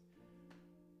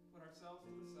 Put ourselves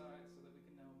to the side so